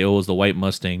 They can say, oh, it was the white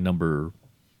Mustang number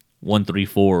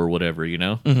 134 or whatever,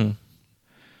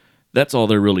 That's all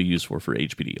they're really used for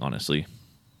HPD, honestly.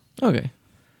 Okay.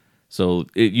 So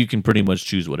you can pretty much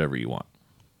choose whatever you want.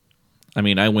 I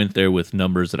mean, I went there with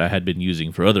numbers that I had been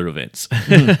using for other events.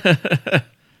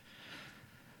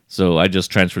 So I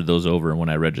just transferred those over when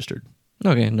I registered.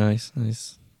 Okay, nice.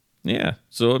 Yeah,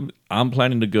 so I'm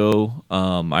planning to go.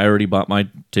 I already bought my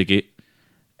ticket,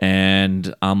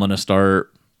 and I'm going to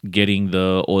start getting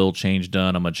the oil change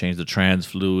done. I'm going to change the trans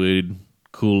fluid,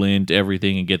 coolant,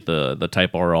 everything, and get the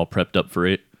Type R all prepped up for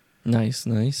it. Nice.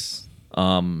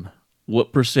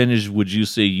 What percentage would you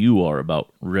say you are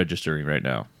about registering right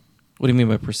now? What do you mean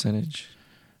by percentage?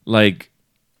 Like,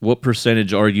 what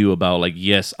percentage are you about, like,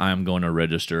 yes, I'm going to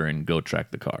register and go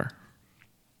track the car?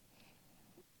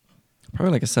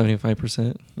 Probably like a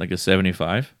 75%. Like a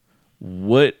 75?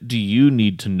 What do you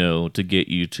need to know to get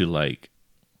you to, like,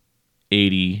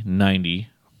 80, 90?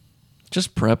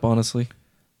 Just prep, honestly.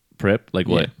 Prep? Like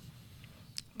what?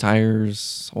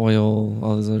 Tires, oil,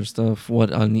 all this other stuff.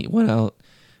 What I'll need,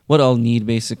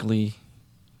 basically.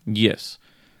 Yes.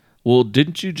 Well,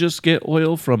 didn't you just get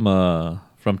oil from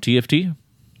TFT?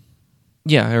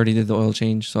 Yeah, I already did the oil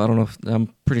change, so I don't know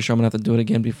I'm pretty sure I'm gonna have to do it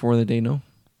again before the day. No.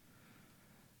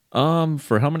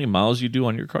 For how many miles you do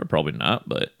on your car? Probably not,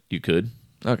 but you could.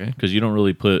 Okay. Because you don't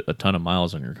really put a ton of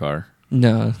miles on your car.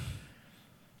 No.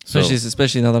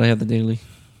 Especially now that I have the daily.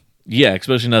 Yeah,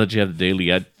 especially now that you have the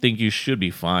daily, I think you should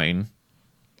be fine.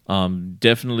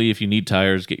 Definitely, if you need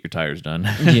tires, get your tires done.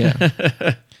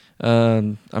 Yeah.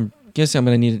 I'm guessing I'm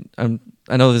gonna need.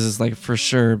 I know this is like for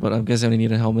sure, but I'm guessing I'm gonna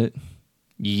need a helmet.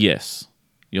 Yes,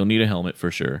 you'll need a helmet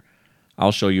for sure.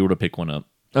 I'll show you where to pick one up.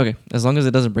 Okay, as long as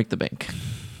it doesn't break the bank.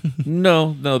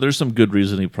 No, there's some good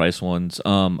reasonably priced ones.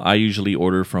 I usually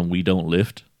order from We Don't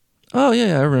Lift. Oh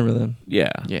yeah, I remember them.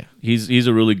 Yeah, Yeah. He's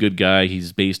a really good guy.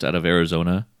 He's based out of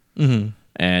Arizona,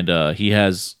 and he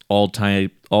has all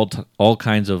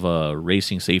kinds of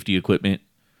racing safety equipment,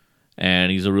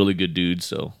 and he's a really good dude.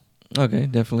 So Okay,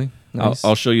 definitely. Nice.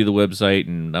 I'll show you the website,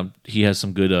 and he has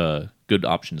some good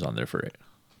options on there for it.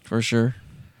 For sure.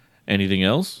 Anything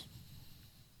else?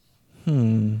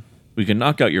 We can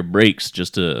knock out your brakes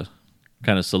just to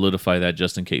kind of solidify that,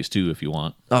 just in case too, if you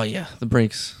want. Oh yeah, the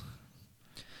brakes.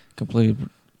 Completely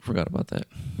forgot about that.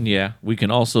 Yeah, we can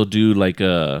also do like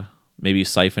maybe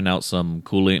siphon out some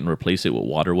coolant and replace it with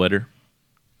water wetter,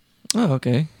 Oh,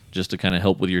 okay. just to kind of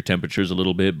help with your temperatures a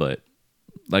little bit. But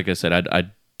like I said,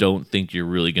 I don't think you're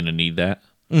really going to need that.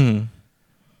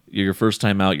 Your first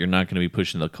time out, you're not going to be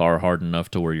pushing the car hard enough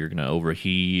to where you're going to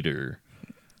overheat or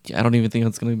Yeah, I don't even think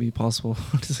that's gonna be possible.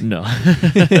 no.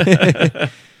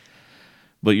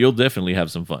 But you'll definitely have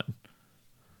some fun.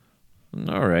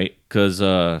 All right, because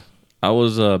I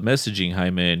was messaging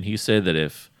Jaime, and he said that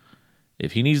if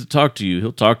he needs to talk to you,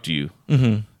 he'll talk to you.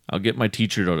 I'll get my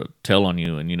teacher to tell on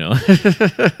you, and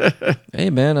Hey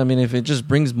man, I mean, if it just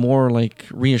brings more like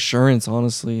reassurance,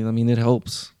 honestly, I mean, it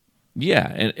helps. yeah,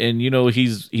 and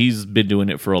he's been doing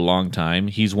it for a long time.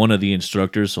 He's one of the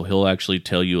instructors, so he'll actually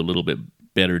tell you a little bit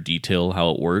better detail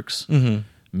how it works.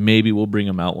 Maybe we'll bring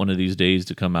him out one of these days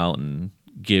to come out and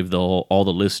give all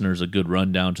the listeners a good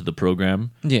rundown to the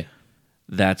program. Yeah.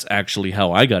 That's actually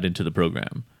how I got into the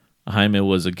program. Jaime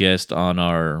was a guest on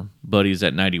our buddies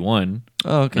at 91.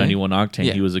 Oh, okay. 91 Octane.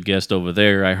 Yeah. He was a guest over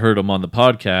there. I heard him on the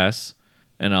podcast,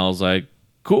 and I was like,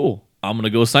 cool, I'm going to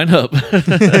go sign up.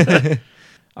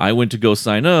 I went to go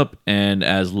sign up, and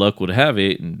as luck would have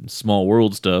it, and small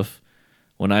world stuff,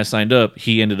 when I signed up,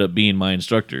 he ended up being my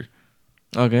instructor.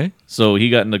 Okay. So he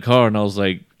got in the car, and I was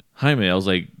like, Jaime, I was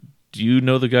like, do you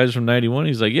know the guys from 91?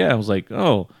 He's like, yeah. I was like,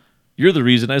 oh, you're the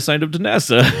reason I signed up to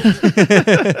NASA.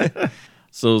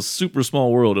 So super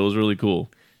small world. It was really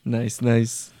cool. Nice,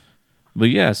 nice. But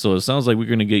yeah, so it sounds like we're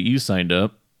going to get you signed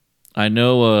up. I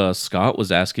know Scott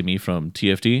was asking me from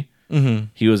TFT.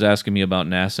 He was asking me about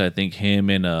NASA. I think him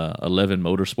and 11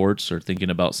 Motorsports are thinking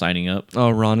about signing up.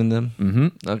 Oh, Ron and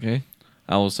them. Okay.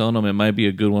 I was telling him it might be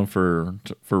a good one for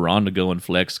Ron to go and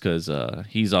flex because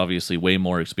he's obviously way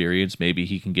more experienced. Maybe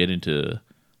he can get into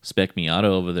Spec Miata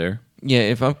over there. Yeah,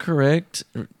 if I'm correct,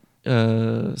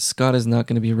 Scott is not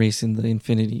going to be racing the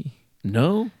Infinity.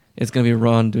 No? It's going to be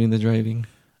Ron doing the driving.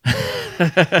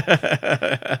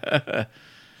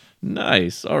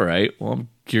 Nice. All right. Well, I'm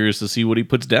curious to see what he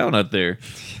puts down out there.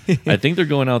 I think they're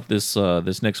going out this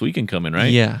next weekend coming,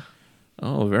 right? Yeah.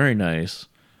 Oh, very nice.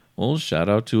 Well, shout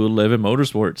out to 11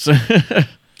 Motorsports.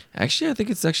 Actually, I think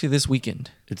it's actually this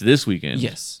weekend. It's this weekend?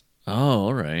 Yes. Oh,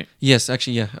 all right. Yes,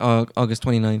 actually, yeah. August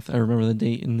 29th. I remember the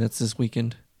date, and that's this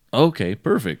weekend. Okay,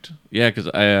 perfect. Yeah, because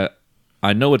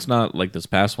I know it's not like this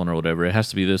past one or whatever. It has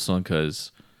to be this one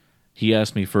because he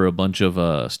asked me for a bunch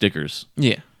of stickers.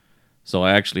 Yeah. So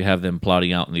I actually have them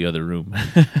plotting out in the other room.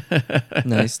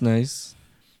 Nice, nice.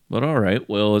 But all right.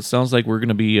 Well, it sounds like we're going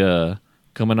to be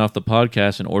coming off the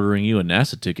podcast and ordering you a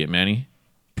NASA ticket, Manny.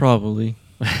 Probably.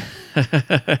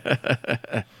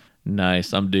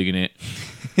 Nice. I'm digging it.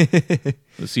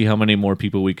 Let's see how many more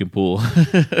people we can pull.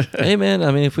 Hey, man,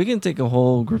 I mean, if we can take a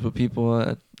whole group of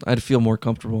people, I'd feel more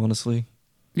comfortable, honestly.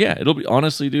 Yeah, it'll be,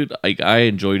 honestly, dude, I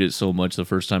enjoyed it so much the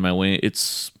first time I went.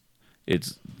 It's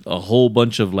a whole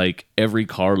bunch of like every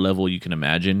car level you can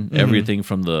imagine. Everything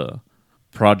from the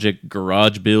project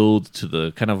garage build to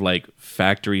the kind of like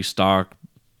factory stock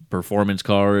performance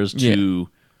cars to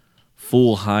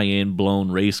full high-end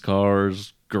blown race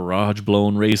cars, garage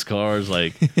blown race cars.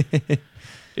 Like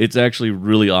it's actually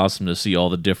really awesome to see all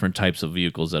the different types of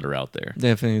vehicles that are out there.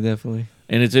 Definitely.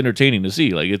 And it's entertaining to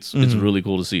see. Like it's really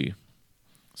cool to see.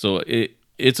 So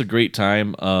it's a great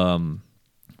time.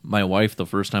 My wife, the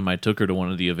first time I took her to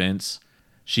one of the events,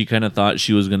 she kind of thought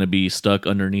she was going to be stuck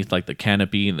underneath like the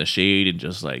canopy and the shade and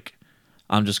just like,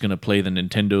 I'm just going to play the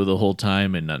Nintendo the whole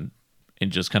time and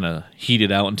just kind of heat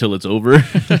it out until it's over.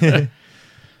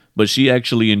 But she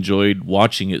actually enjoyed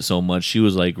watching it so much. She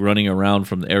was like running around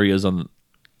from the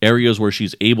areas where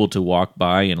she's able to walk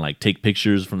by and like take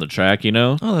pictures from the track, you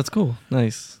know? Oh, that's cool.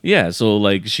 Nice. Yeah, so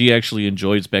like she actually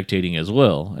enjoyed spectating as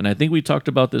well. And I think we talked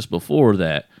about this before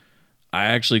that I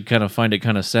actually kind of find it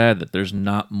kind of sad that there's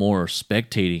not more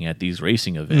spectating at these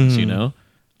racing events, you know?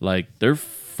 Like, they're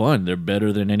fun. They're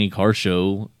better than any car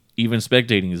show. Even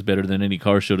spectating is better than any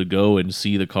car show to go and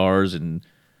see the cars and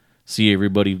see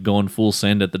everybody going full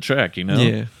send at the track, you know?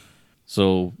 Yeah.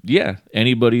 So, yeah,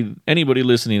 anybody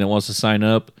listening that wants to sign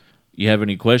up, you have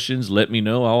any questions, let me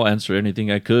know. I'll answer anything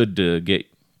I could to get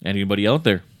anybody out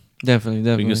there. Definitely.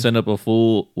 We can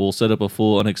we'll set up a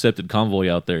full unaccepted convoy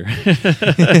out there.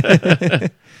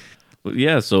 But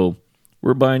yeah, so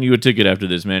we're buying you a ticket after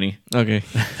this, Manny. Okay.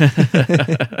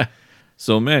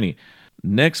 So, Manny,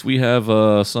 next we have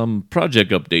some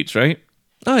project updates, right?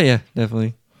 Oh, yeah,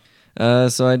 definitely.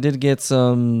 So I did get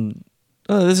some...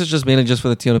 Oh, this is just mainly just for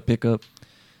the Toyota pickup.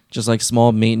 Just like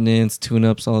small maintenance,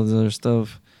 tune-ups, all this other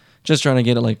stuff. Just trying to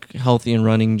get it like healthy and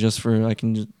running just for I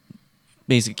can just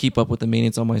basically keep up with the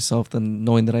maintenance on myself than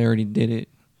knowing that I already did it.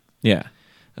 Yeah.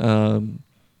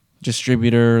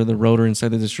 Distributor, the rotor inside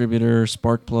the distributor,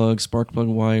 spark plug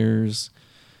wires.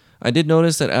 I did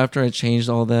notice that after I changed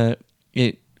all that,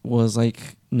 it was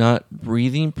like not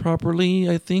breathing properly.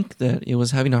 I think that it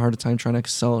was having a hard time trying to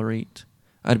accelerate.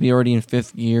 I'd be already in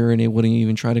 5th gear and it wouldn't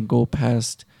even try to go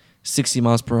past 60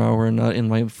 miles per hour and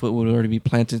my foot would already be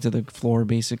planted to the floor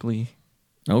basically.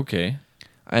 Okay.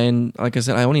 And like I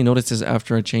said, I only noticed this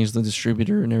after I changed the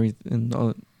distributor and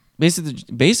everything.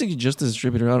 Basically just the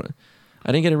distributor.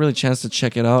 I didn't get a really chance to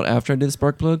check it out after I did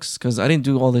spark plugs because I didn't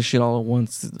do all this shit all at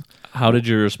once. How did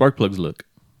your spark plugs look?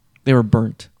 They were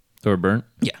burnt. They were burnt?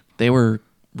 Yeah. They were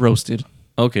roasted.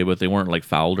 Okay, but they weren't like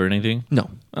fouled or anything?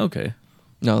 No. Okay.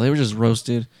 No, they were just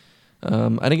roasted. I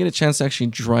didn't get a chance to actually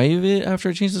drive it after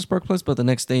I changed the spark plugs, but the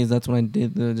next day that's when I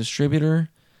did the distributor.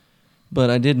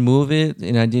 But I did move it,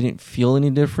 and I didn't feel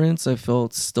any difference. I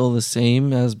felt still the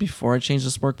same as before I changed the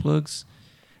spark plugs.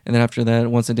 And then after that,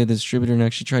 once I did the distributor and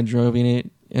actually tried driving it,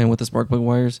 and with the spark plug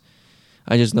wires,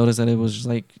 I just noticed that it was just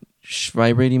like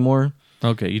vibrating more.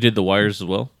 Okay, you did the wires as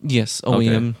well? Yes,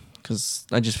 OEM, because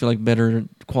I just feel like better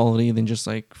quality than just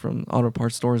like from auto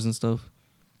parts stores and stuff.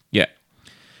 Yeah.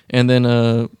 And then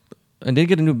I did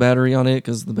get a new battery on it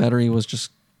because the battery was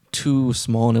just too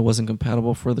small and it wasn't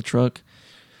compatible for the truck.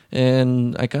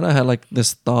 And I kind of had like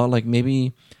this thought, like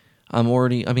maybe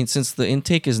since the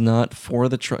intake is not for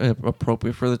the truck,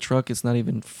 appropriate for the truck, it's not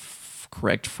even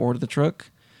correct for the truck.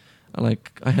 I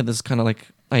had this kind of like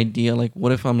idea, like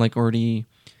what if I'm like already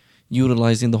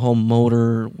utilizing the whole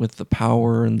motor with the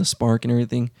power and the spark and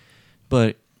everything,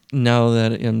 but now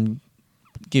that I'm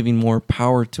giving more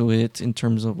power to it in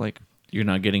terms of like you're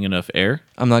not getting enough air?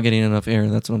 I'm not getting enough air.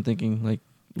 That's what I'm thinking. Like,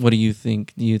 what do you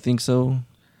think? Do you think so?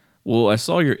 Well, I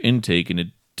saw your intake and it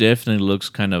definitely looks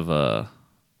kind of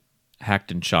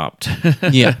hacked and chopped.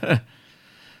 Yeah.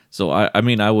 So I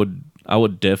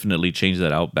would definitely change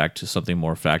that out back to something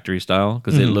more factory style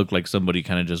because it looked like somebody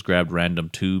kind of just grabbed random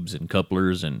tubes and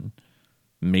couplers and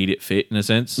made it fit in a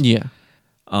sense. Yeah.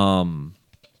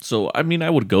 So I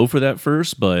would go for that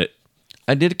first, but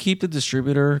I did keep the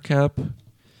distributor cap.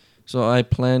 So I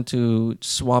plan to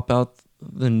swap out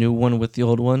the new one with the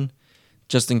old one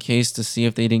just in case to see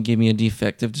if they didn't give me a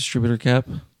defective distributor cap.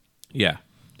 yeah.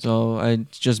 So I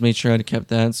just made sure I kept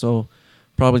that. So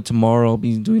probably tomorrow I'll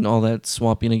be doing all that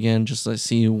swapping again just to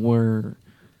see where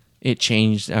it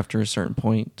changed after a certain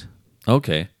point.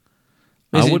 Okay.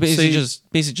 Basically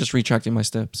just retracting my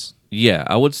steps. Yeah,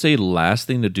 I would say last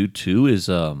thing to do too is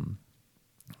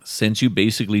since you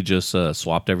basically just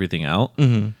swapped everything out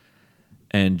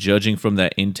and judging from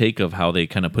that intake of how they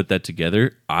kind of put that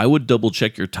together, I would double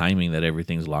check your timing that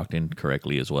everything's locked in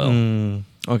correctly as well.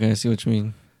 Okay, I see what you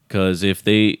mean. Because if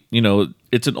they,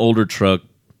 it's an older truck,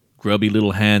 grubby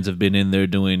little hands have been in there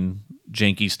doing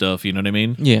janky stuff, you know what I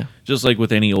mean? Yeah. Just like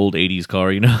with any old 80s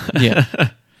car, Yeah.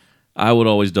 I would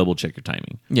always double check your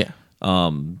timing. Yeah.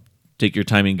 Take your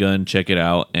timing gun, check it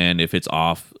out, and if it's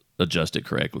off, adjust it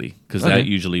correctly because that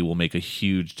usually will make a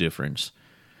huge difference.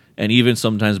 And even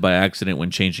sometimes by accident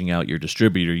when changing out your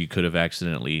distributor, you could have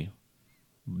accidentally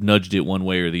nudged it one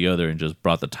way or the other and just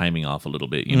brought the timing off a little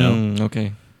bit,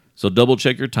 Okay. So double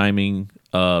check your timing,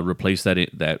 replace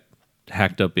that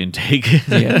hacked up intake,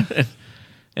 Yeah.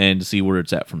 and see where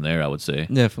it's at from there, I would say.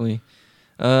 Definitely.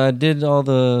 Did all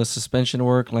the suspension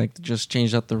work, like just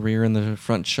changed out the rear and the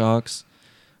front shocks.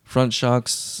 Front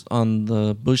shocks on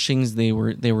the bushings,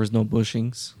 there was no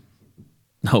bushings.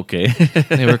 Okay.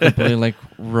 They were completely like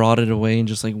rotted away and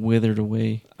just like withered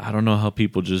away. I don't know how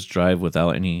people just drive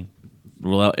without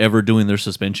ever doing their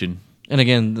suspension. And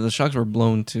again, the shocks were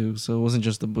blown too, so it wasn't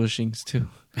just the bushings too.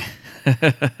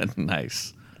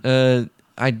 Nice.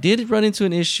 I did run into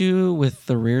an issue with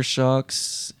the rear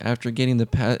shocks after getting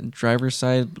the driver's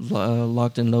side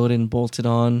locked and loaded and bolted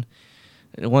on.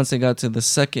 Once it got to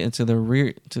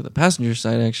the passenger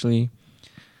side, actually,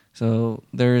 so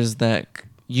there's that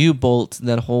U-bolt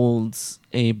that holds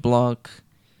a block,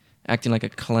 acting like a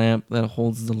clamp that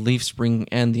holds the leaf spring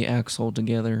and the axle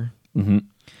together. Mm-hmm.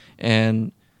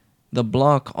 And the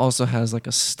block also has like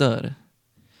a stud,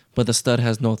 but the stud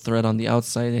has no thread on the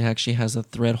outside. It actually has a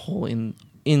thread hole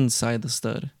inside the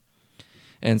stud.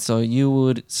 And so you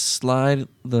would slide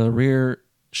the rear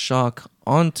shock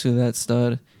onto that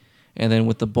stud, and then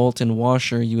with the bolt and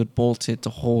washer, you would bolt it to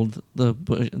hold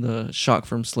the shock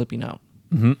from slipping out.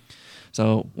 Mm-hmm.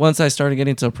 So once I started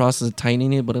getting to the process of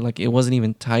tightening it, but it wasn't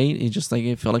even tight. It just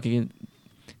it felt like it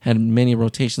had many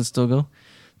rotations still go.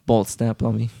 Bolt snapped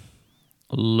on me.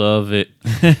 Love it.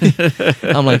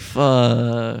 I'm like,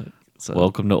 fuck. So,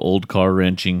 Welcome to old car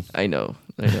wrenching. I know.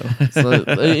 So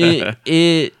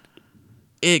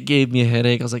it gave me a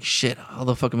headache. I was like, shit, how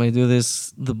the fuck am I do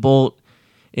this? The bolt,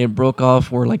 it broke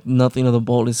off where nothing of the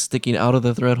bolt is sticking out of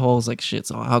the thread hole. It's like, shit,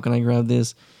 so how can I grab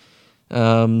this?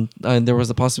 There was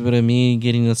a possibility of me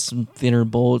getting a thinner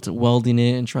bolt, welding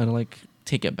it, and trying to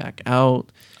take it back out.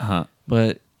 Uh-huh.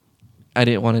 But I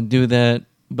didn't want to do that.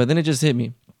 But then it just hit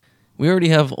me. We already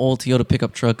have old Toyota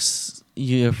pickup trucks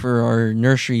for our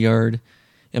nursery yard.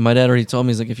 And my dad already told me,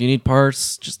 he's like, if you need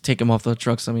parts, just take them off the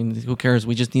trucks. I mean, who cares?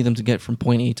 We just need them to get from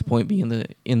point A to point B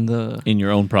in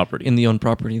your own property. In the own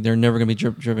property. They're never going to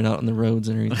be driven out on the roads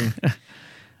and everything.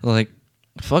 Like,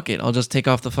 fuck it. I'll just take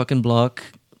off the fucking block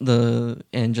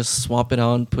and just swap it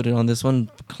on, put it on this one,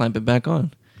 clamp it back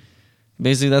on.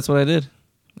 Basically, that's what I did.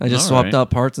 I just swapped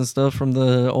out parts and stuff from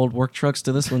the old work trucks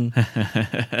to this one.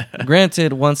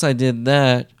 Granted, once I did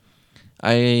that,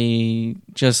 I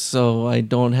just so I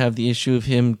don't have the issue of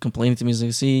him complaining to me. He's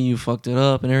like, "See, you fucked it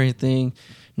up and everything.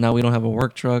 Now we don't have a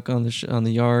work truck on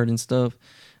the yard and stuff."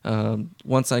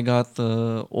 Once I got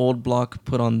the old block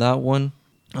put on that one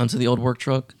onto the old work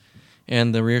truck,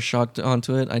 and the rear shock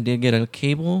onto it, I did get a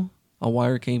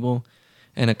wire cable,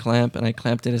 and a clamp, and I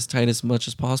clamped it as tight as much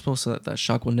as possible so that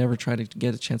shock will never try to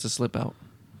get a chance to slip out.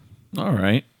 All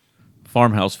right.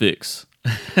 Farmhouse fix.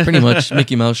 Pretty much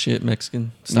Mickey Mouse shit,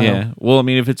 Mexican style. Yeah. Well, I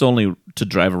mean, if it's only to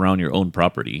drive around your own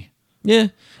property. Yeah.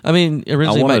 I mean,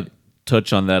 originally I want to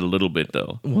touch on that a little bit,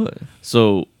 though. What?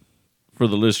 So, for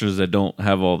the listeners that don't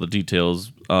have all the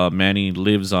details, Manny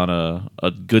lives on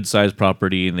a good-sized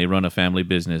property, and they run a family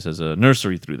business as a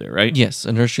nursery through there, right? Yes,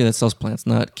 a nursery that sells plants,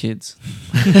 not kids.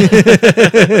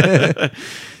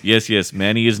 Yes.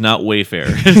 Manny is not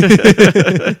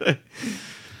Wayfair.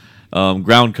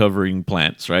 Ground covering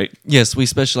plants, right? Yes, we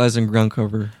specialize in ground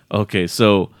cover. Okay,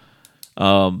 so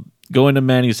going to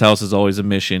Manny's house is always a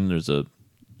mission. There's a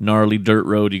gnarly dirt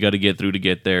road you got to get through to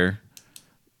get there.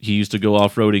 He used to go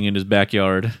off-roading in his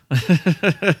backyard.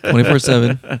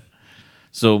 24/7.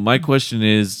 So my question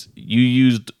is,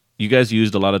 you guys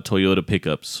used a lot of Toyota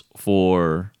pickups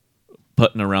for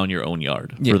putting around your own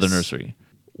yard for the nursery.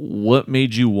 What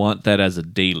made you want that as a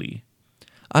daily?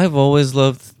 I've always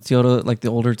loved Toyota, like the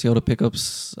older Toyota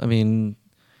pickups. I mean,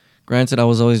 granted, I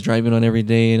was always driving one every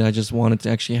day, and I just wanted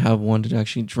to actually have one to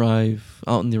actually drive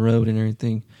out in the road and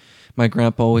everything. My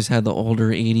grandpa always had the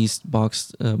older 80s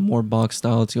more box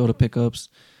style Toyota pickups.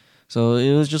 So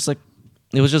it was just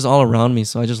all around me.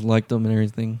 So I just liked them and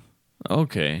everything.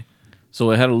 Okay.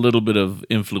 So it had a little bit of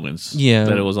influence. Yeah.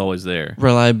 That it was always there.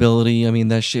 Reliability. I mean,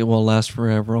 that shit will last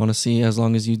forever, honestly, as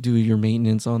long as you do your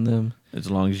maintenance on them.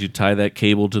 As long as you tie that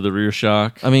cable to the rear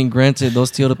shock. I mean, granted,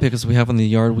 those Toyota pickups we have in the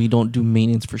yard, we don't do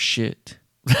maintenance for shit.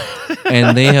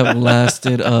 And they have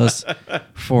lasted us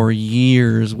for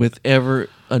years without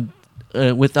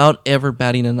ever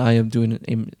batting an eye of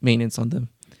doing maintenance on them.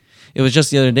 It was just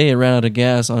the other day it ran out of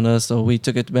gas on us, so we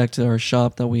took it back to our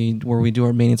shop where we do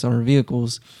our maintenance on our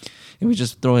vehicles, and we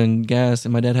just throw in gas.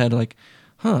 And my dad had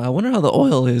I wonder how the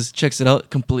oil is. Checks it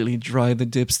out, completely dry, the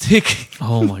dipstick.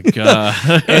 Oh my god!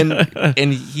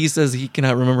 and he says he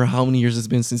cannot remember how many years it's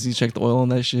been since he checked the oil on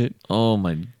that shit. Oh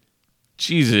my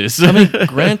Jesus! I mean,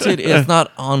 granted, it's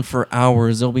not on for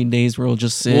hours. There'll be days where it'll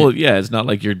just sit. Well, yeah, it's not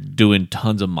like you're doing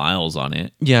tons of miles on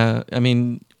it. Yeah, I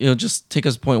mean, it'll just take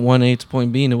us point 1A to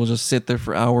point B, and it will just sit there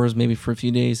for hours, maybe for a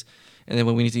few days. And then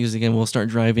when we need to use it again, we'll start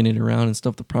driving it around and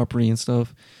stuff, the property and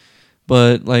stuff.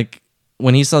 But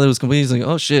when he saw that it was complete, he's like,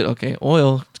 "Oh shit, okay,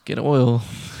 oil, get oil."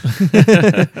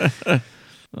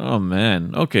 Oh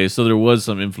man, okay, so there was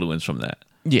some influence from that.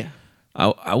 Yeah,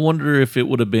 I wonder if it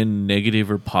would have been negative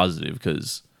or positive,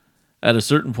 because at a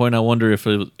certain point, I wonder if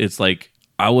it's like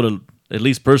I would have, at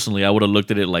least personally, I would have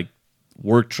looked at it like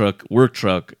work truck.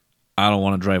 I don't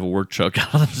want to drive a work truck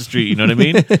out on the street. You know what I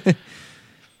mean?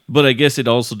 But I guess it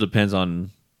also depends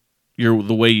on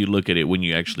the way you look at it when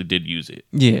you actually did use it.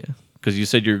 yeah. Because you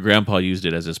said your grandpa used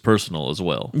it as his personal as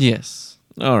well. Yes.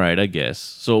 All right, I guess.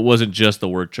 So it wasn't just the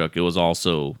work truck. It was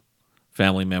also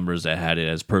family members that had it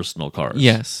as personal cars.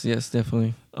 Yes,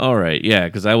 definitely. All right, yeah,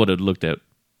 because I would have looked at,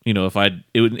 if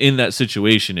in that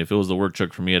situation, if it was the work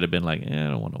truck for me, I'd have been like, I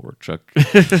don't want a work truck.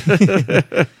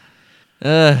 I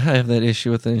have that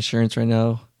issue with the insurance right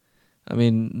now. I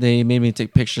mean, they made me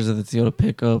take pictures of the Toyota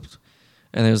pickup,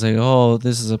 and they was like, oh,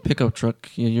 this is a pickup truck.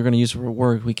 You're going to use it for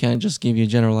work. We can't just give you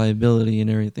general liability and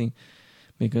everything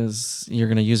because you're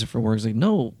going to use it for work. It's like,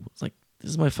 no, it's like, this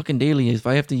is my fucking daily. If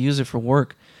I have to use it for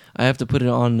work, I have to put it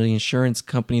on the insurance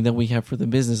company that we have for the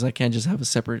business. I can't just have a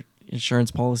separate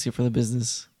insurance policy for the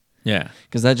business. Yeah.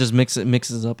 Because that just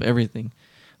mixes up everything.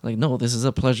 Like, no, this is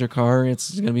a pleasure car.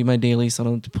 It's going to be my daily, so I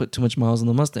don't have to put too much miles on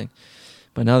the Mustang.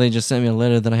 But now they just sent me a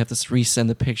letter that I have to resend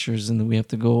the pictures, and then we have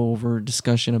to go over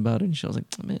discussion about it. And she was like,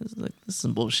 man, this is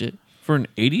some bullshit. For an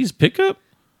 80s pickup?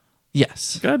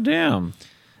 Yes. God damn.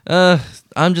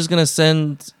 I'm just going to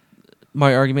send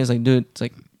my argument. It's like, dude, it's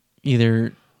like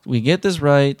either we get this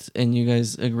right and you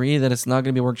guys agree that it's not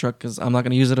going to be a work truck because I'm not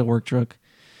going to use it as a work truck.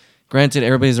 Granted,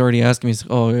 everybody's already asking me,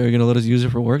 oh, are you going to let us use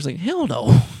it for work? It's like, hell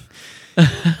no.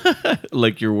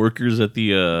 Like your workers at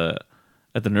the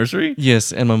nursery?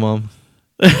 Yes, and my mom.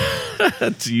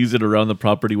 To use it around the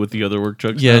property with the other work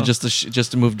trucks? Yeah, now?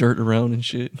 just to move dirt around and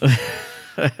shit.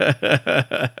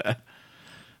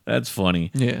 That's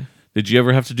funny. Yeah. Did you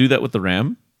ever have to do that with the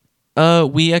Ram?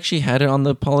 We actually had it on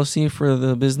the policy for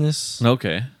the business.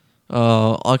 Okay.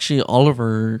 Actually, all of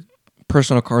our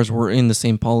personal cars were in the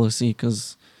same policy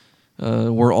because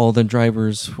we're all the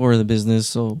drivers for the business,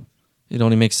 so it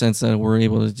only makes sense that we're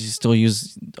able to still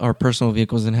use our personal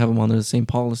vehicles and have them on the same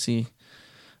policy.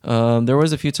 There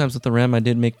was a few times with the Ram I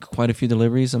did make quite a few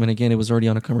deliveries. I mean, again, it was already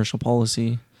on a commercial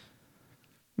policy.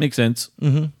 Makes sense.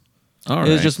 Mm-hmm. All right.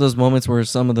 It was just those moments where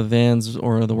some of the vans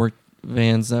or the work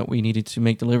vans that we needed to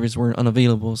make deliveries were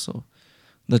unavailable, so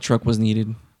the truck was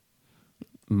needed.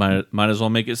 Might as well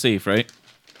make it safe, right?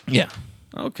 Yeah.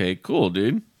 Okay, cool,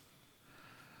 dude.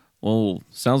 Well,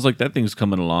 sounds like that thing's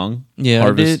coming along. Yeah,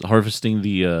 harvesting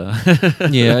the.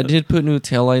 Yeah, I did put new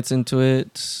taillights into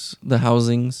it. The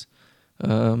housings,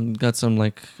 got some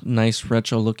like nice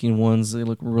retro looking ones. They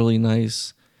look really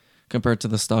nice compared to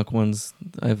the stock ones.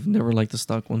 I've never liked the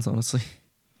stock ones, honestly.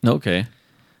 Okay.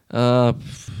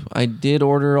 I did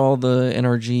order all the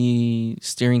NRG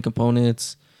steering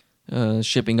components.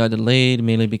 Shipping got delayed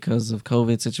mainly because of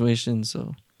COVID situation,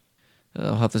 so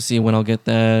I'll have to see when I'll get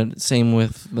that. Same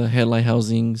with the headlight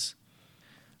housings.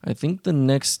 I think the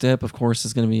next step, of course,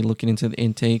 is going to be looking into the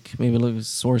intake. Maybe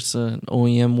source an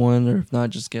OEM one, or if not,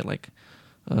 just get like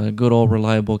a good old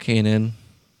reliable K&N.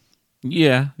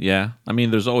 Yeah. I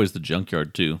mean, there's always the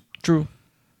junkyard too. True.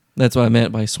 That's what I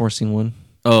meant by sourcing one.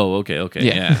 Oh, okay,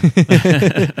 yeah.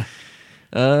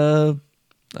 I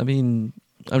mean,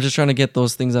 I'm just trying to get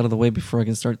those things out of the way before I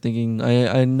can start thinking.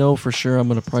 I know for sure I'm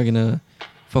probably gonna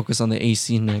focus on the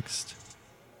AC next.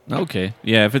 Okay,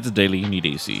 yeah. If it's a daily, you need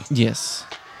AC. Yes,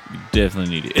 you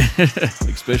definitely need it,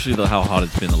 especially how hot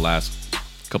it's been the last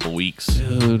couple weeks.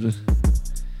 Dude,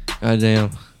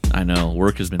 goddamn. I know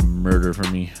work has been murder for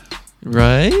me.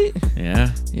 Right?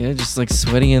 Yeah, just like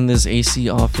sweating in this AC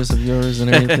office of yours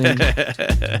and everything.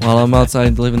 While I'm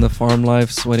outside living the farm life,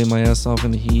 sweating my ass off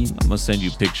in the heat. I'm gonna send you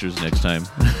pictures next time.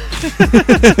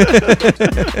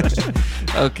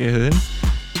 Okay, then.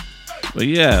 But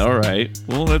yeah, all right.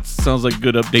 Well, that sounds like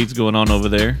good updates going on over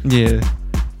there. Yeah.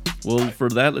 Well, for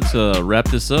that, let's wrap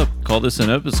this up. Call this an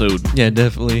episode. Yeah,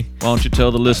 definitely. Why don't you tell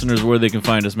the listeners where they can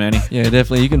find us, Manny? Yeah,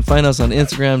 definitely. You can find us on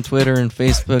Instagram, Twitter, and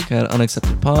Facebook at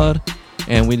UnacceptedPod.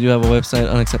 And we do have a website,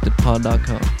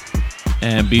 unacceptedpod.com.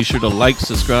 And be sure to like,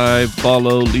 subscribe,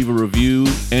 follow, leave a review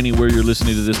anywhere you're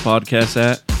listening to this podcast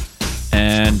at.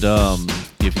 And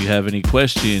if you have any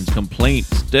questions,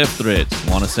 complaints, death threats,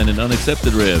 want to send an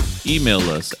unaccepted rev, email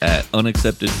us at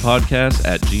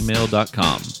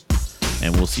unacceptedpodcast@gmail.com.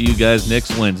 And we'll see you guys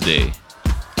next Wednesday.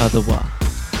 Au revoir.